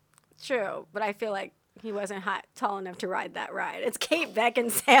ladies. True, but I feel like he wasn't tall enough to ride that ride. It's Kate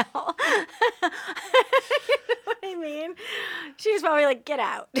Beckinsale. You know what I mean? She was probably like, get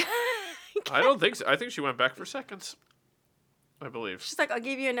out. I don't think so. I think she went back for seconds. I believe. She's like, I'll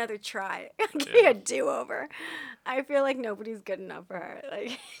give you another try. I'll give you a do-over. I feel like nobody's good enough for her.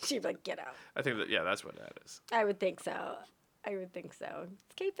 Like, she'd be like, get out. I think that, yeah, that's what that is. I would think so.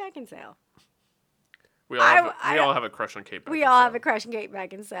 It's Kate Beckinsale. We all have a crush on Kate Beckinsale. We all have a crush on Kate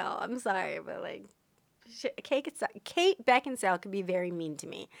Beckinsale. I'm sorry, but like, Kate Beckinsale could be very mean to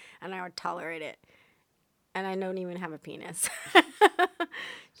me, and I would tolerate it. And I don't even have a penis.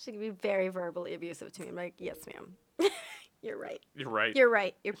 She could be very verbally abusive to me. I'm like, yes, ma'am. You're right. You're right. You're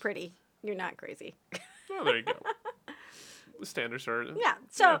right. You're pretty. You're not crazy. Oh, there you go. The standards are... Yeah.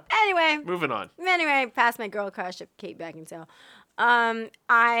 So, anyway. Moving on. Anyway, past my girl crush of Kate Beckinsale. That's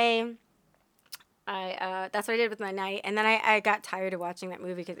what I did with my night. And then I got tired of watching that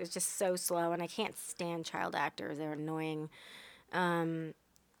movie because it was just so slow. And I can't stand child actors. They're annoying.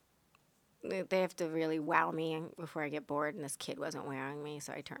 They have to really wow me before I get bored. And this kid wasn't wowing me.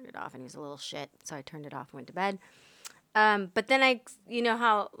 So I turned it off. And he was a little shit. So I turned it off and went to bed. But then you know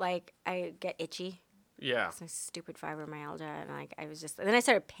how, like, I get itchy? Yeah. It's my stupid fibromyalgia. And, like, then I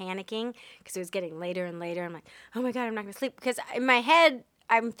started panicking because it was getting later and later. I'm like, oh, my God, I'm not going to sleep. Because in my head,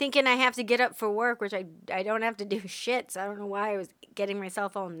 I'm thinking I have to get up for work, which I don't have to do shit. So I don't know why I was getting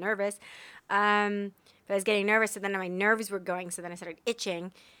myself all nervous. But I was getting nervous, and then my nerves were going. So then I started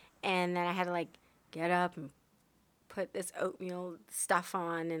itching. And then I had to, like, get up and put this oatmeal stuff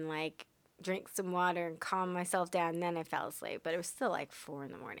on and, like, drink some water and calm myself down. And then I fell asleep. But it was still, like, 4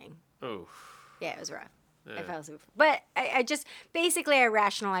 a.m. Oh. Yeah, it was rough. Yeah. I fell asleep. But I just, basically, I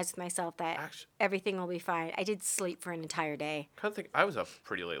rationalized with myself that everything will be fine. I did sleep for an entire day. I kind of think I was up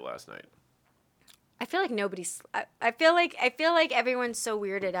pretty late last night. I feel like nobody's, I feel like everyone's so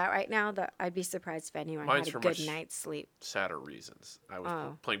weirded out right now that I'd be surprised if anyone had a good night's sleep. Sadder reasons. I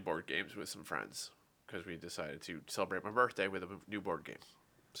was playing board games with some friends because we decided to celebrate my birthday with a new board game.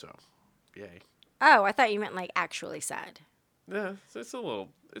 So, yay. Oh, I thought you meant, like, actually sad. Yeah, it's a little,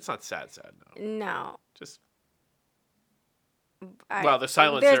 it's not sad, no. No. Just, well, the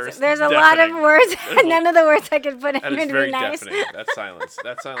silence there's a lot of words. None of the words I could put in would be very nice. Deafening. That silence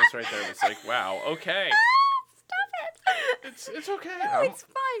right there was like, wow, okay. Stop it. It's okay. No, it's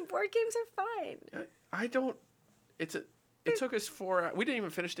fine. Board games are fine. I don't, it took us 4 hours. We didn't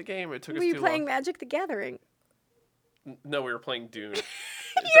even finish the game. It took us too long. Were you playing Magic the Gathering? No, we were playing Dune. You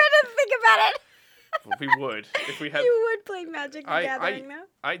had to think about it. We would if we had. You would play Magic the Gathering now?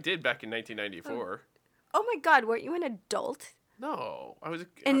 I did back in 1994. Oh my God, weren't you an adult? No, I was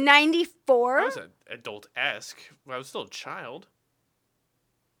in 94. I was an adult-esque. I was still a child.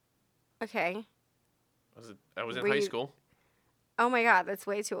 Okay. I was in high school. Oh my God, that's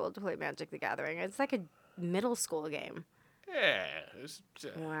way too old to play Magic the Gathering. It's like a middle school game. Yeah.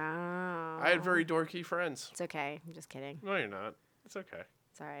 Wow. I had very dorky friends. It's okay. I'm just kidding. No, you're not. It's okay.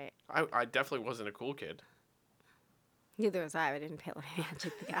 It's all right. I definitely wasn't a cool kid. Neither was I. I didn't play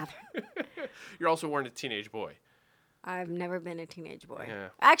Magic the Gathering. You also weren't a teenage boy. I've never been a teenage boy. Yeah.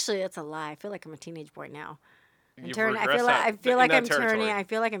 Actually, that's a lie. I feel like I'm a teenage boy now. I feel like I'm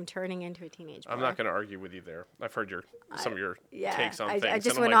turning into a teenage boy. I'm not going to argue with you there. I've heard some of your takes on things. I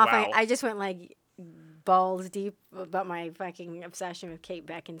just went off. Wow. I just went like balls deep about my fucking obsession with Kate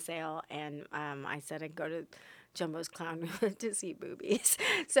Beckinsale, and I said I'd go to Jumbo's Clown Room to see boobies.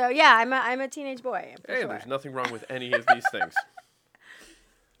 So yeah, I'm a teenage boy. Hey, sure. There's nothing wrong with any of these things.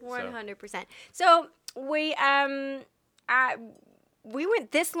 100%. So we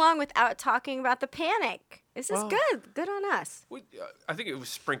went this long without talking about the panic. This is good. Good on us. I think it was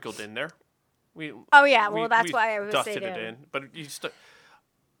sprinkled in there. That's why I was dusted it in. But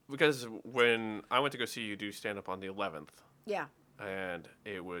because when I went to go see you do stand up on the 11th. Yeah. And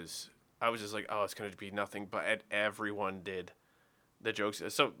I was just like, oh, it's going to be nothing. But everyone did the jokes.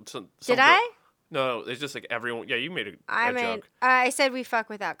 So did I? No, it's just like everyone. Yeah, you made a joke. I said we fuck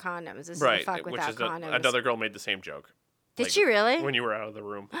without condoms. This right, is fuck without condoms. Another girl made the same joke. Did she really? When you were out of the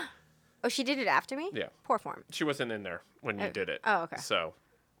room. Oh, she did it after me? Yeah. Poor form. She wasn't in there when you did it. Oh, okay. So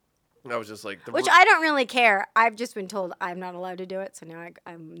I was just like... Which I don't really care. I've just been told I'm not allowed to do it, so now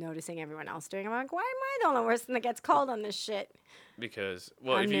I'm noticing everyone else doing it. I'm like, why am I the only person that gets called on this shit? Because,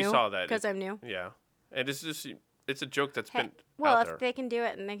 you saw that... Because I'm new? Yeah. And it's just... It's a joke that's been well, out there. If they can do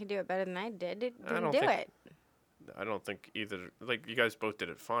it and they can do it better than I did, do it. I don't think either... Like, you guys both did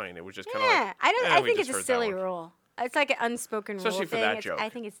it fine. It was just kind of like... I think it's a silly rule. It's like an unspoken rule Especially for thing. that joke. I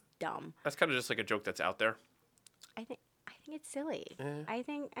think it's dumb. That's kind of just like a joke that's out there. I think it's silly. I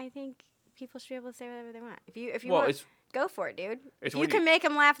think people should be able to say whatever they want. If you well, want, go for it, dude. If you can can make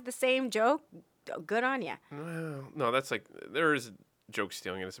them laugh at the same joke, good on you. No, that's like there is joke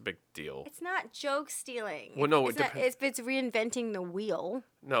stealing and it's a big deal. It's not joke stealing. Well, no, it's reinventing the wheel.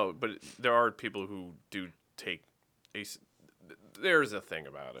 No, but there are people who do take there's a thing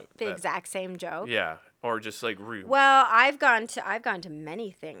about it. The exact same joke. Yeah, or just like Well, I've gone to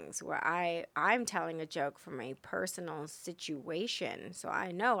many things where I'm telling a joke from a personal situation, so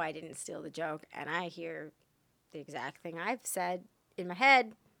I know I didn't steal the joke, and I hear the exact thing I've said in my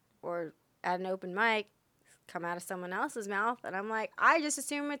head or at an open mic come out of someone else's mouth, and I'm like, I just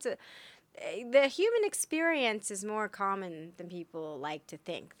assume the human experience is more common than people like to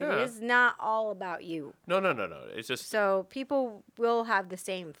think. It is not all about you. No. It's just so people will have the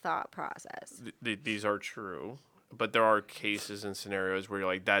same thought process. These are true, but there are cases and scenarios where you're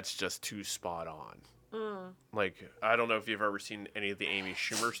like, that's just too spot on. Like, I don't know if you've ever seen any of the Amy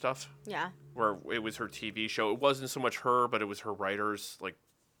Schumer stuff. Yeah. Where it was her TV show. It wasn't so much her, but it was her writers, like,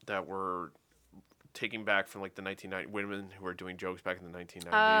 that were taking back from, like, the 1990s, women who were doing jokes back in the 1990s.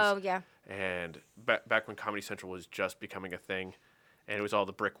 Oh, yeah. And back when Comedy Central was just becoming a thing, and it was all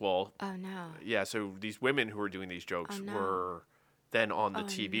the brick wall. Oh, no. Yeah, so these women who were doing these jokes were then on the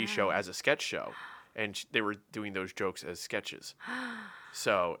TV show as a sketch show, and they were doing those jokes as sketches.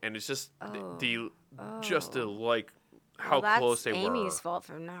 So, and it's just just to, like, how close they were. That's Amy's fault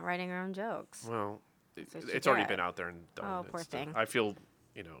for not writing her own jokes. Well, it's already been out there and done. Oh, poor thing. I feel,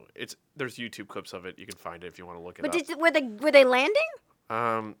 there's YouTube clips of it. You can find it if you want to look it up. But were they landing?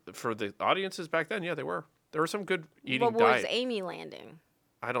 For the audiences back then, yeah, they were. There were some good eating What was Amy landing?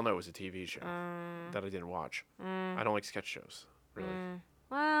 I don't know. It was a TV show that I didn't watch. I don't like sketch shows, really.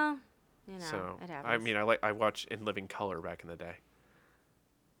 Well, So, it happens. I mean, I watched In Living Color back in the day.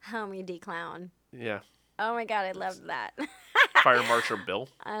 Homie D Clown. Yeah. Oh my God, I loved that. Fire Marshal Bill.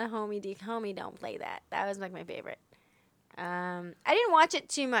 Homie, don't play that. That was like my favorite. I didn't watch it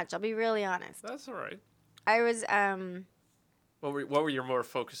too much. I'll be really honest. That's all right. I was What were your more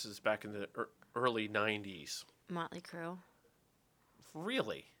focuses back in the early 90s? Motley Crue.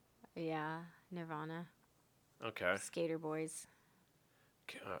 Really? Yeah, Nirvana. Okay. Skater Boys.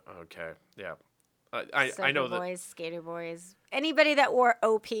 Okay. Yeah. I know that. Boys, Skater Boys. Anybody that wore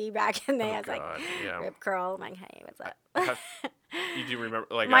OP back in the day, I was like, yeah. Rip Curl. I'm like, hey, what's up? You do remember,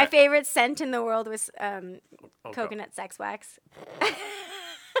 like, my favorite scent in the world was coconut sex wax. Oh,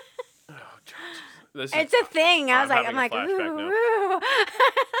 God. It's a thing. I'm like, ooh.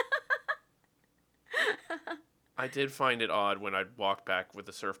 I did find it odd when I'd walk back with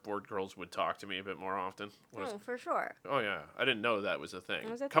the surfboard girls would talk to me a bit more often. For sure. Oh, yeah. I didn't know that was a thing.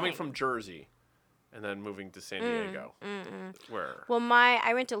 It was a Coming thing. from Jersey and then moving to San Diego. Where? Well,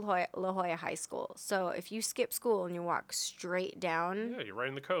 I went to La Jolla High School. So if you skip school and you walk straight down. Yeah, you're right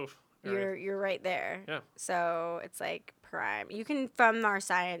in the cove. You're right there. Yeah. So it's like prime. You can, from our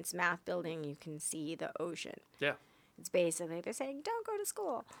science math building, you can see the ocean. Yeah. It's basically, they're saying, don't go to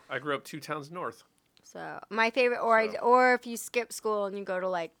school. I grew up 2 towns north. So my favorite, or if you skip school and you go to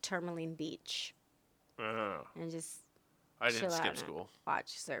like Tourmaline Beach, and just I didn't chill skip out school. And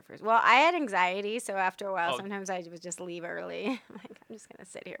watch surfers. Well, I had anxiety, so after a while, sometimes I would just leave early. I'm like, I'm just gonna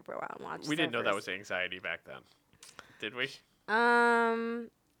sit here for a while and watch. We didn't know that was anxiety back then, did we? I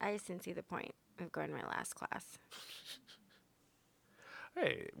just didn't see the point of going to my last class.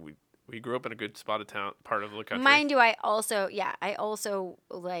 Hey, we grew up in a good spot of town, part of the country. Mind you, I also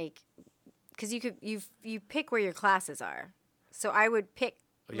like. Because you pick where your classes are, so I would pick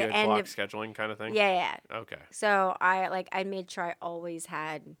the end block of scheduling kind of thing. Yeah. Okay. So I made sure I always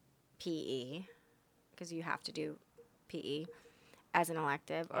had PE, because you have to do PE as an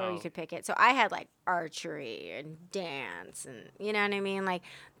elective, or you could pick it. So I had like archery and dance, and you know what I mean. Like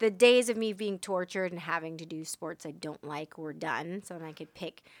the days of me being tortured and having to do sports I don't like were done. So then I could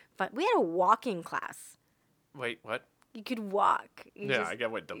pick. But we had a walking class. Wait, what? You could walk. I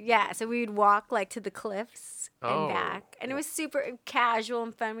get what. Yeah, so we would walk like to the cliffs and back, and it was super casual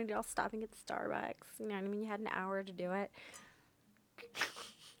and fun. We'd all stop and get Starbucks. You know what I mean? You had an hour to do it.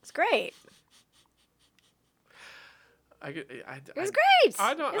 It's great. It was great. It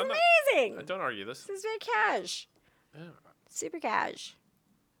was amazing. I don't argue this. This is very cash. Yeah. Super cash.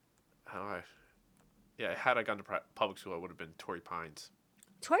 Had I gone to public school, it would have been Torrey Pines.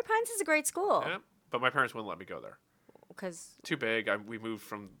 Torrey Pines is a great school. Yeah, but my parents wouldn't let me go there. Because too big. We moved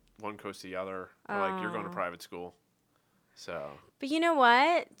from one coast to the other. They're like, you're going to private school. So. But you know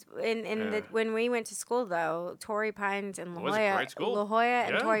what? When we went to school, though, Torrey Pines and La Jolla, it was a great school. La Jolla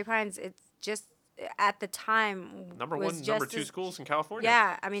and Torrey Pines, it's just at the time number 2 schools in California.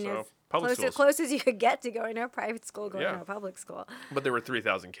 Yeah, I mean, it's close as you could get to going to a private school, going to a public school. But there were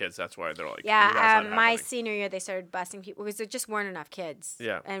 3,000 kids. That's why they're like, yeah. My senior year, they started busing people because there just weren't enough kids.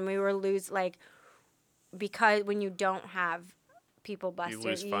 Yeah, and we were because when you don't have people busted,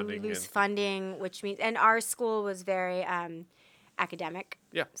 you lose funding, which means, and our school was very academic.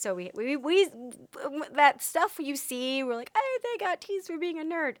 Yeah. So we that stuff you see, we're like, hey, they got teased for being a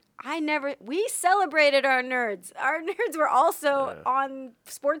nerd. We celebrated our nerds. Our nerds were also on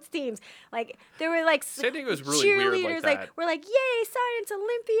sports teams. Like, there were like San Diego was really weird cheerleaders. like that. We're like, yay, science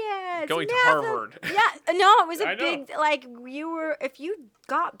Olympiads. Going to math Harvard. Yeah, no, it was I a know. big, like, if you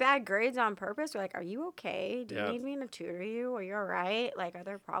got bad grades on purpose, we're like, are you okay? Do you need me to tutor you? Are you all right? Like, are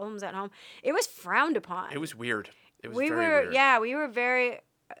there problems at home? It was frowned upon. It was weird. It was we very were, weird. yeah, we were very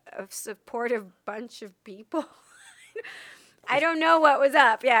a supportive bunch of people. I don't know what was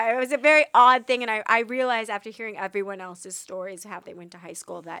up. Yeah, it was a very odd thing, and I realized after hearing everyone else's stories how they went to high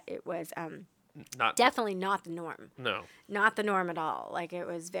school that it was definitely not the norm. No. Not the norm at all. Like, it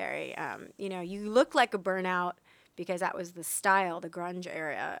was very, you look like a burnout because that was the style, the grunge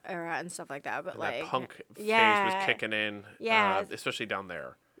era and stuff like that. But and like that punk phase was kicking in. Yeah. Especially down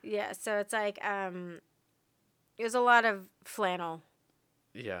there. Yeah, so it's like it was a lot of flannel.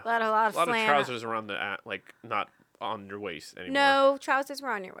 Yeah. A lot of flannel. Of trousers around not on your waist anymore. No, trousers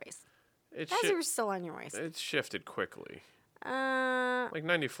were on your waist. Trousers were still on your waist. It's shifted quickly. Like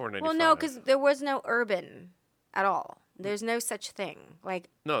 94, 95. Well, no, because there was no urban at all. There's no such thing. Like,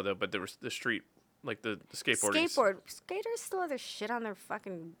 no, but there was the street, like the skateboarding. Skaters still have their shit on their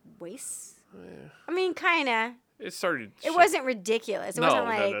fucking waists. Yeah. I mean, kind of. It started. It wasn't ridiculous. It wasn't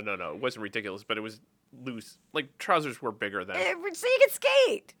like... No. It wasn't ridiculous, but it was loose. Like, trousers were bigger then. So you could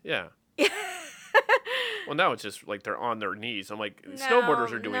skate. Yeah. Well, now it's just like they're on their knees. I'm like,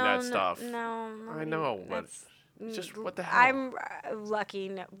 snowboarders are doing that stuff. No. I know, but it's just what the hell. I'm lucky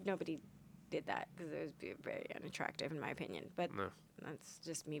nobody did that because it was very unattractive in my opinion. But that's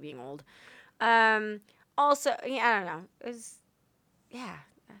just me being old. Also, I don't know. It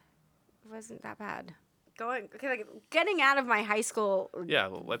wasn't that bad. Getting out of my high school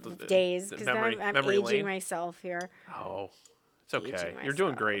days because I'm aging lane. myself here. Oh, it's okay. You're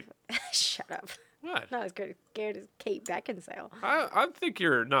doing great. Shut up. What? Not as scared as Kate Beckinsale. I think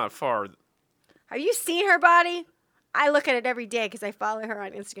you're not far. Have you seen her body? I look at it every day because I follow her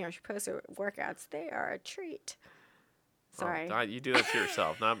on Instagram. She posts her workouts. They are a treat. Sorry. Oh, you do that to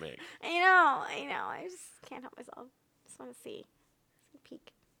yourself, not me. I know. I just can't help myself. Just want to see. Just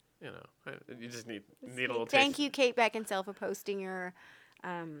peek. You just need a little taste. Thank you, Kate Beckinsale, for posting your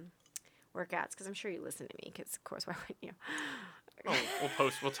workouts because I'm sure you listen to me because, of course, why wouldn't you?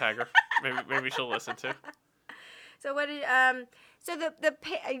 Oh, we'll tag her. Maybe she'll listen too. So what did how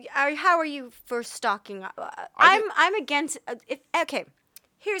are you for stocking up? I'm against okay.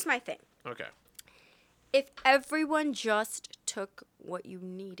 Here's my thing. Okay. If everyone just took what you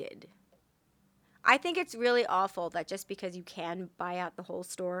needed, I think it's really awful that just because you can buy out the whole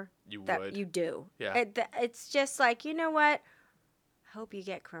store, you do. Yeah. It's just like, you know what? Hope you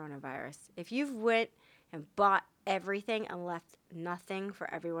get coronavirus. If you've went and bought everything and left nothing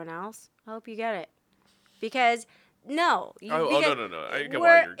for everyone else, I hope you get it. Because no. No. I get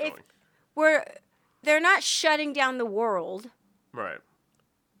why you're going. They're not shutting down the world. Right.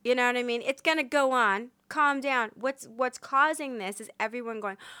 You know what I mean? It's gonna go on. Calm down. What's causing this is everyone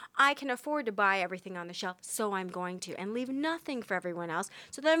going, I can afford to buy everything on the shelf, so I'm going to, and leave nothing for everyone else.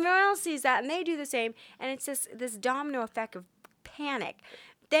 So then everyone else sees that, and they do the same, and it's just this domino effect of panic.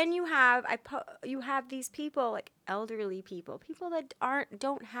 Then you have these people, like elderly people that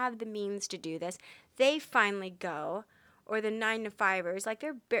don't have the means to do this. They finally go, or the 9-to-5ers, like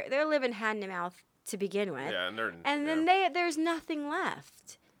they're living hand to mouth to begin with. Yeah, and then there's nothing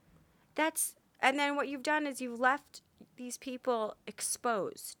left. And then what you've done is you've left these people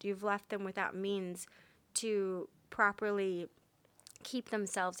exposed. You've left them without means to properly keep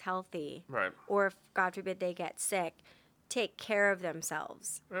themselves healthy. Right. Or if, God forbid, they get sick, take care of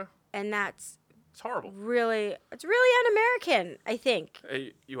themselves. Yeah. And it's horrible. It's really un-American, I think.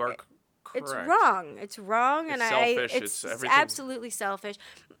 You are correct. It's wrong. It's wrong. It's selfish. It's everything. absolutely selfish.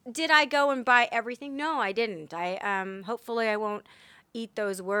 Did I go and buy everything? No, I didn't. Hopefully I won't eat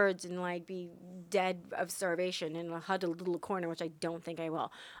those words and like be dead of starvation in a huddled little corner, which I don't think I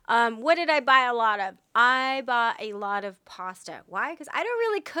will. What did I buy a lot of? I bought a lot of pasta. Why? Because I don't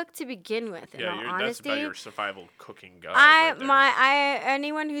really cook to begin with. In all honesty, that's about your survival cooking guide.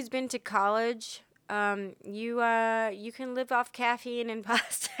 Anyone who's been to college, you can live off caffeine and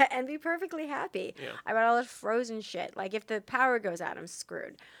pasta and be perfectly happy. Yeah. I bought all this frozen shit. Like if the power goes out, I'm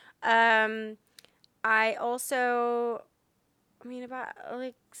screwed. I also.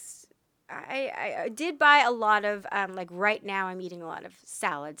 I did buy a lot lot of, like right now I'm eating a lot of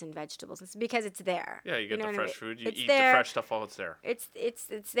salads and vegetables. It's because it's there. Yeah, you get the fresh food. You it's eat there. The fresh stuff while it's there. It's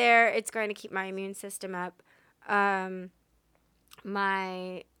there. It's going to keep my immune system up. I'm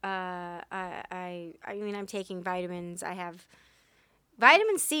taking vitamins. I have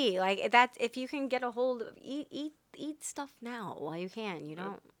Vitamin C, like that's if you can get a hold of eat stuff now while you can. You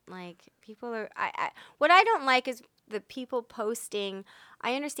don't like people are. What I don't like is the people posting.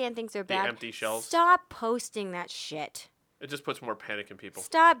 I understand things are bad. The empty shelves. Stop posting that shit. It just puts more panic in people.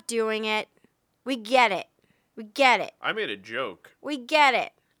 Stop doing it. We get it. We get it. I made a joke. We get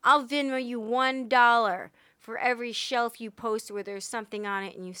it. I'll Venmo you $1 for every shelf you post where there's something on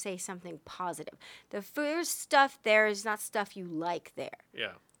it and you say something positive. The first stuff there is not stuff you like there.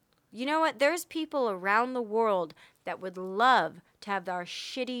 Yeah. You know what? There's people around the world that would love to have our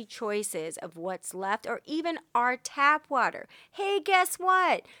shitty choices of what's left or even our tap water. Hey, guess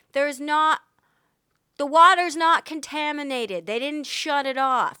what? The water's not contaminated. They didn't shut it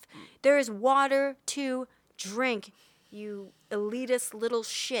off. There is water to drink, you elitist little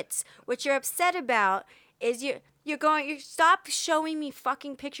shits. What you're upset about is you stop showing me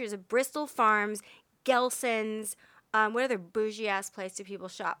fucking pictures of Bristol Farms, Gelson's, what other bougie ass place do people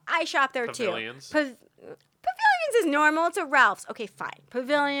shop? I shop there Pavilions. too. Pavilions is normal. It's a Ralph's. Okay, fine.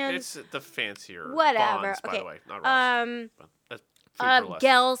 Pavilions. It's the fancier whatever. Bonds, okay. by the way, not Ralph's. That's food for less.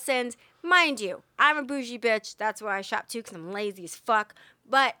 Gelson's. Mind you, I'm a bougie bitch. That's where I shop too because I'm lazy as fuck.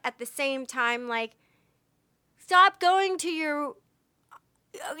 But at the same time, like, stop going to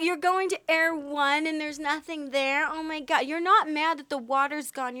you're going to Air One and there's nothing there. Oh my God. You're not mad that the water's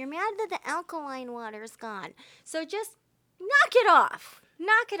gone. You're mad that the alkaline water's gone. So just knock it off.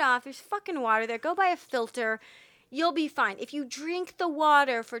 Knock it off. There's fucking water there. Go buy a filter. You'll be fine. If you drink the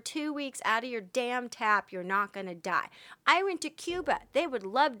water for 2 weeks out of your damn tap, you're not going to die. I went to Cuba. They would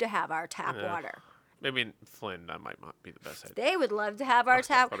love to have our tap water. Maybe in Flynn, that might not be the best idea. They would love to have our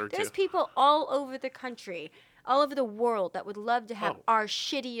tap. There's too. people all over the country, all over the world that would love to have our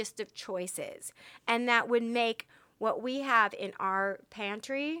shittiest of choices. And that would make what we have in our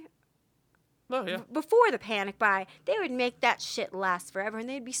pantry before the panic buy, they would make that shit last forever. And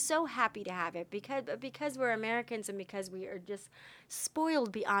they'd be so happy to have it because we're Americans and because we are just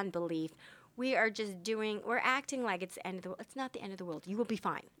spoiled beyond belief. We're acting like it's the end of the world. It's not the end of the world. You will be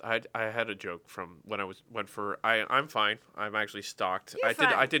fine. I had a joke from when I I'm fine. I'm actually stocked. You're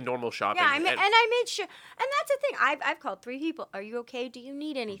fine. I did normal shopping. Yeah, I made sure. And that's the thing. I've called 3 people. Are you okay? Do you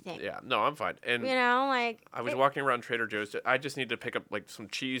need anything? Yeah, no, I'm fine. And like I was walking around Trader Joe's. I just need to pick up like some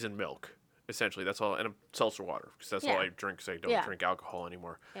cheese and milk. Essentially, that's all, and a seltzer water because that's all I drink. Because I don't drink alcohol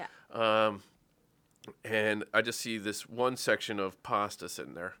anymore. Yeah. And I just see this one section of pasta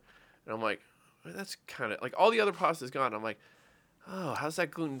sitting there, and I'm like, well, that's kind of like all the other pasta's gone. I'm like, oh, how's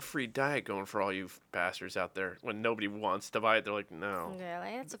that gluten-free diet going for all you bastards out there? When nobody wants to buy it, they're like, no.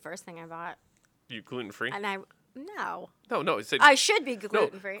 Really? That's the first thing I bought. You gluten-free? And no. No. It's I should be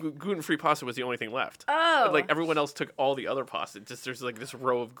gluten-free. No, gluten-free pasta was the only thing left. Oh. Like everyone else took all the other pasta. Just there's like this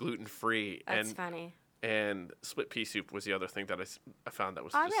row of gluten-free. That's funny. And split pea soup was the other thing that I found that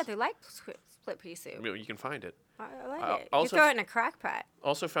was. Oh, yeah, they like split pea soup. You can find it. I like it. Also you throw it in a crock pot.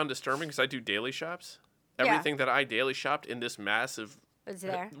 Also found disturbing because I do daily shops. Everything that I daily shopped in this massive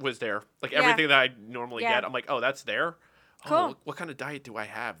was there. Like everything that I normally get, I'm like, oh, that's there. Cool. Oh, what kind of diet do I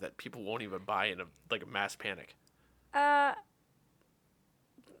have that people won't even buy in a mass panic? I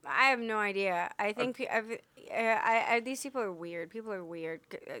have no idea. I think these people are weird. People are weird.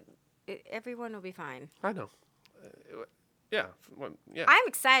 Everyone will be fine. I know. Yeah. I'm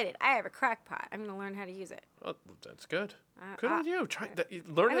excited. I have a crock pot. I'm going to learn how to use it. Oh, that's good. Good on you.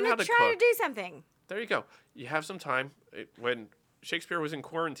 Learning how to cook. I'm going to try to do something. There you go. You have some time. When Shakespeare was in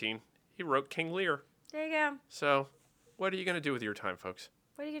quarantine, he wrote King Lear. There you go. So, what are you going to do with your time, folks?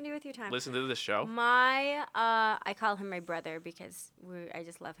 What are you going to do with your time? Listen to this show. I call him my brother because I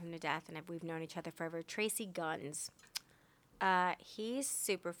just love him to death, and we've known each other forever. Tracy Guns. He's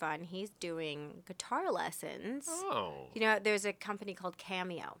super fun. He's doing guitar lessons. Oh. There's a company called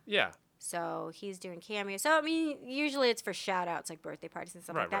Cameo. Yeah. So he's doing Cameo. So, I mean, usually it's for shout-outs, like birthday parties and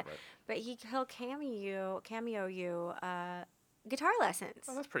stuff like that. Right. But he'll cameo you guitar lessons.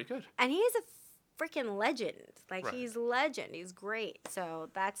 Oh, that's pretty good. And he's a freaking legend. He's legend. He's great. So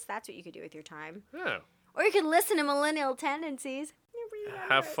that's what you could do with your time. Yeah. Or you could listen to Millennial Tendencies.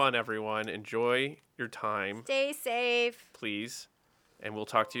 Have fun, everyone. Enjoy your time. Stay safe. Please. And we'll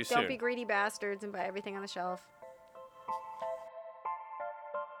talk to you soon. Don't be greedy bastards and buy everything on the shelf.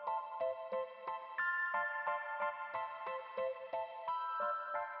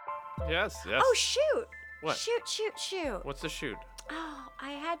 Yes. Oh, shoot. What? Shoot. What's the shoot? Oh,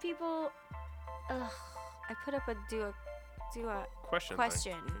 I had people... I put up do a question.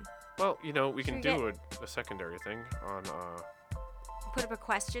 Well, we can do a secondary thing on... Put up a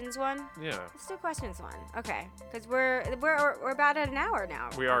questions one? Yeah. Let's do a questions one. Okay. Because we're about at an hour now.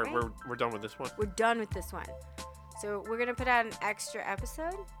 We are. We're done with this one. We're done with this one. So we're gonna put out an extra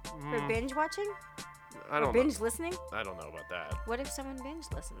episode for binge watching I or don't binge listening. I don't know about that. What if someone binge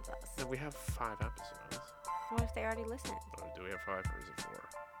listens to us? Then we have 5 episodes. What if they already listened? Do we have 5 or is it 4?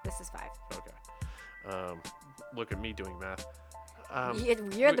 This is 5. Okay. Look at me doing math.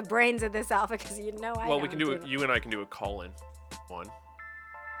 You're the brains of this alpha because you know I. Well, we can do it. You and I can do a call-in one.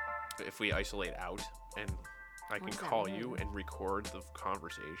 If we isolate out, and I can does that call mean? you and record the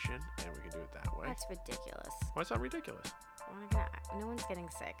conversation, and we can do it that way. That's ridiculous. Why is that ridiculous? No one's getting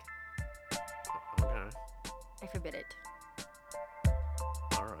sick. Okay. I forbid it.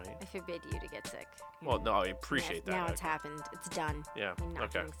 All right. I forbid you to get sick. Well, no, I appreciate that. Now it's Okay. happened. It's done. Yeah. You're not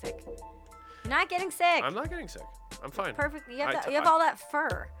Okay. getting sick. You're not getting sick. I'm not getting sick. I'm fine. Perfect. You I have, t- you have all that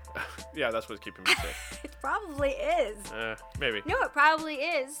fur. Yeah, that's what's keeping me sick. It probably is. Maybe. No, it probably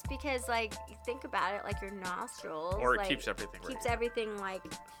is because, like, you think about it, like your nostrils. Or it like, keeps everything right. Keeps everything like.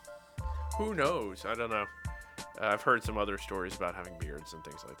 Who knows? I don't know. I've heard some other stories about having beards and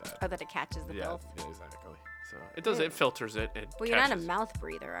things like that. Oh, that it catches the filth. Yeah, exactly. So it does. It filters it. It Well, you're not a catches. mouth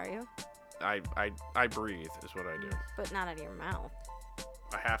breather, are you? I breathe is what I do. But not out of your mouth.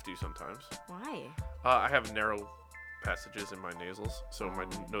 I have to sometimes. Why? I have narrow passages in my nasals, so my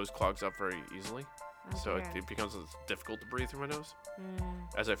nose clogs up very easily. Oh, So dear. it becomes difficult to breathe through my nose, Mm,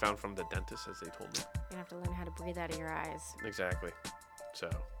 as I found from the dentist, as they told me. you're gonna have to learn how to breathe out of your eyes. Exactly. So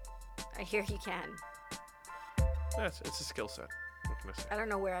I hear you can. it's a skill set. What can I say? I don't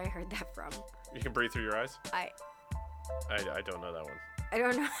know where I heard that from. You can breathe through your eyes. I I don't know that one.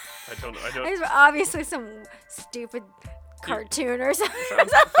 don't know. I don't. It's obviously some stupid cartoon or something.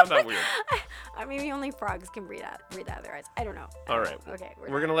 Found that weird. I mean, only frogs can breathe out of their eyes. I don't know. All right. Okay.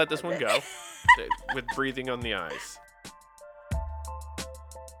 We're gonna let this one go with breathing on the eyes.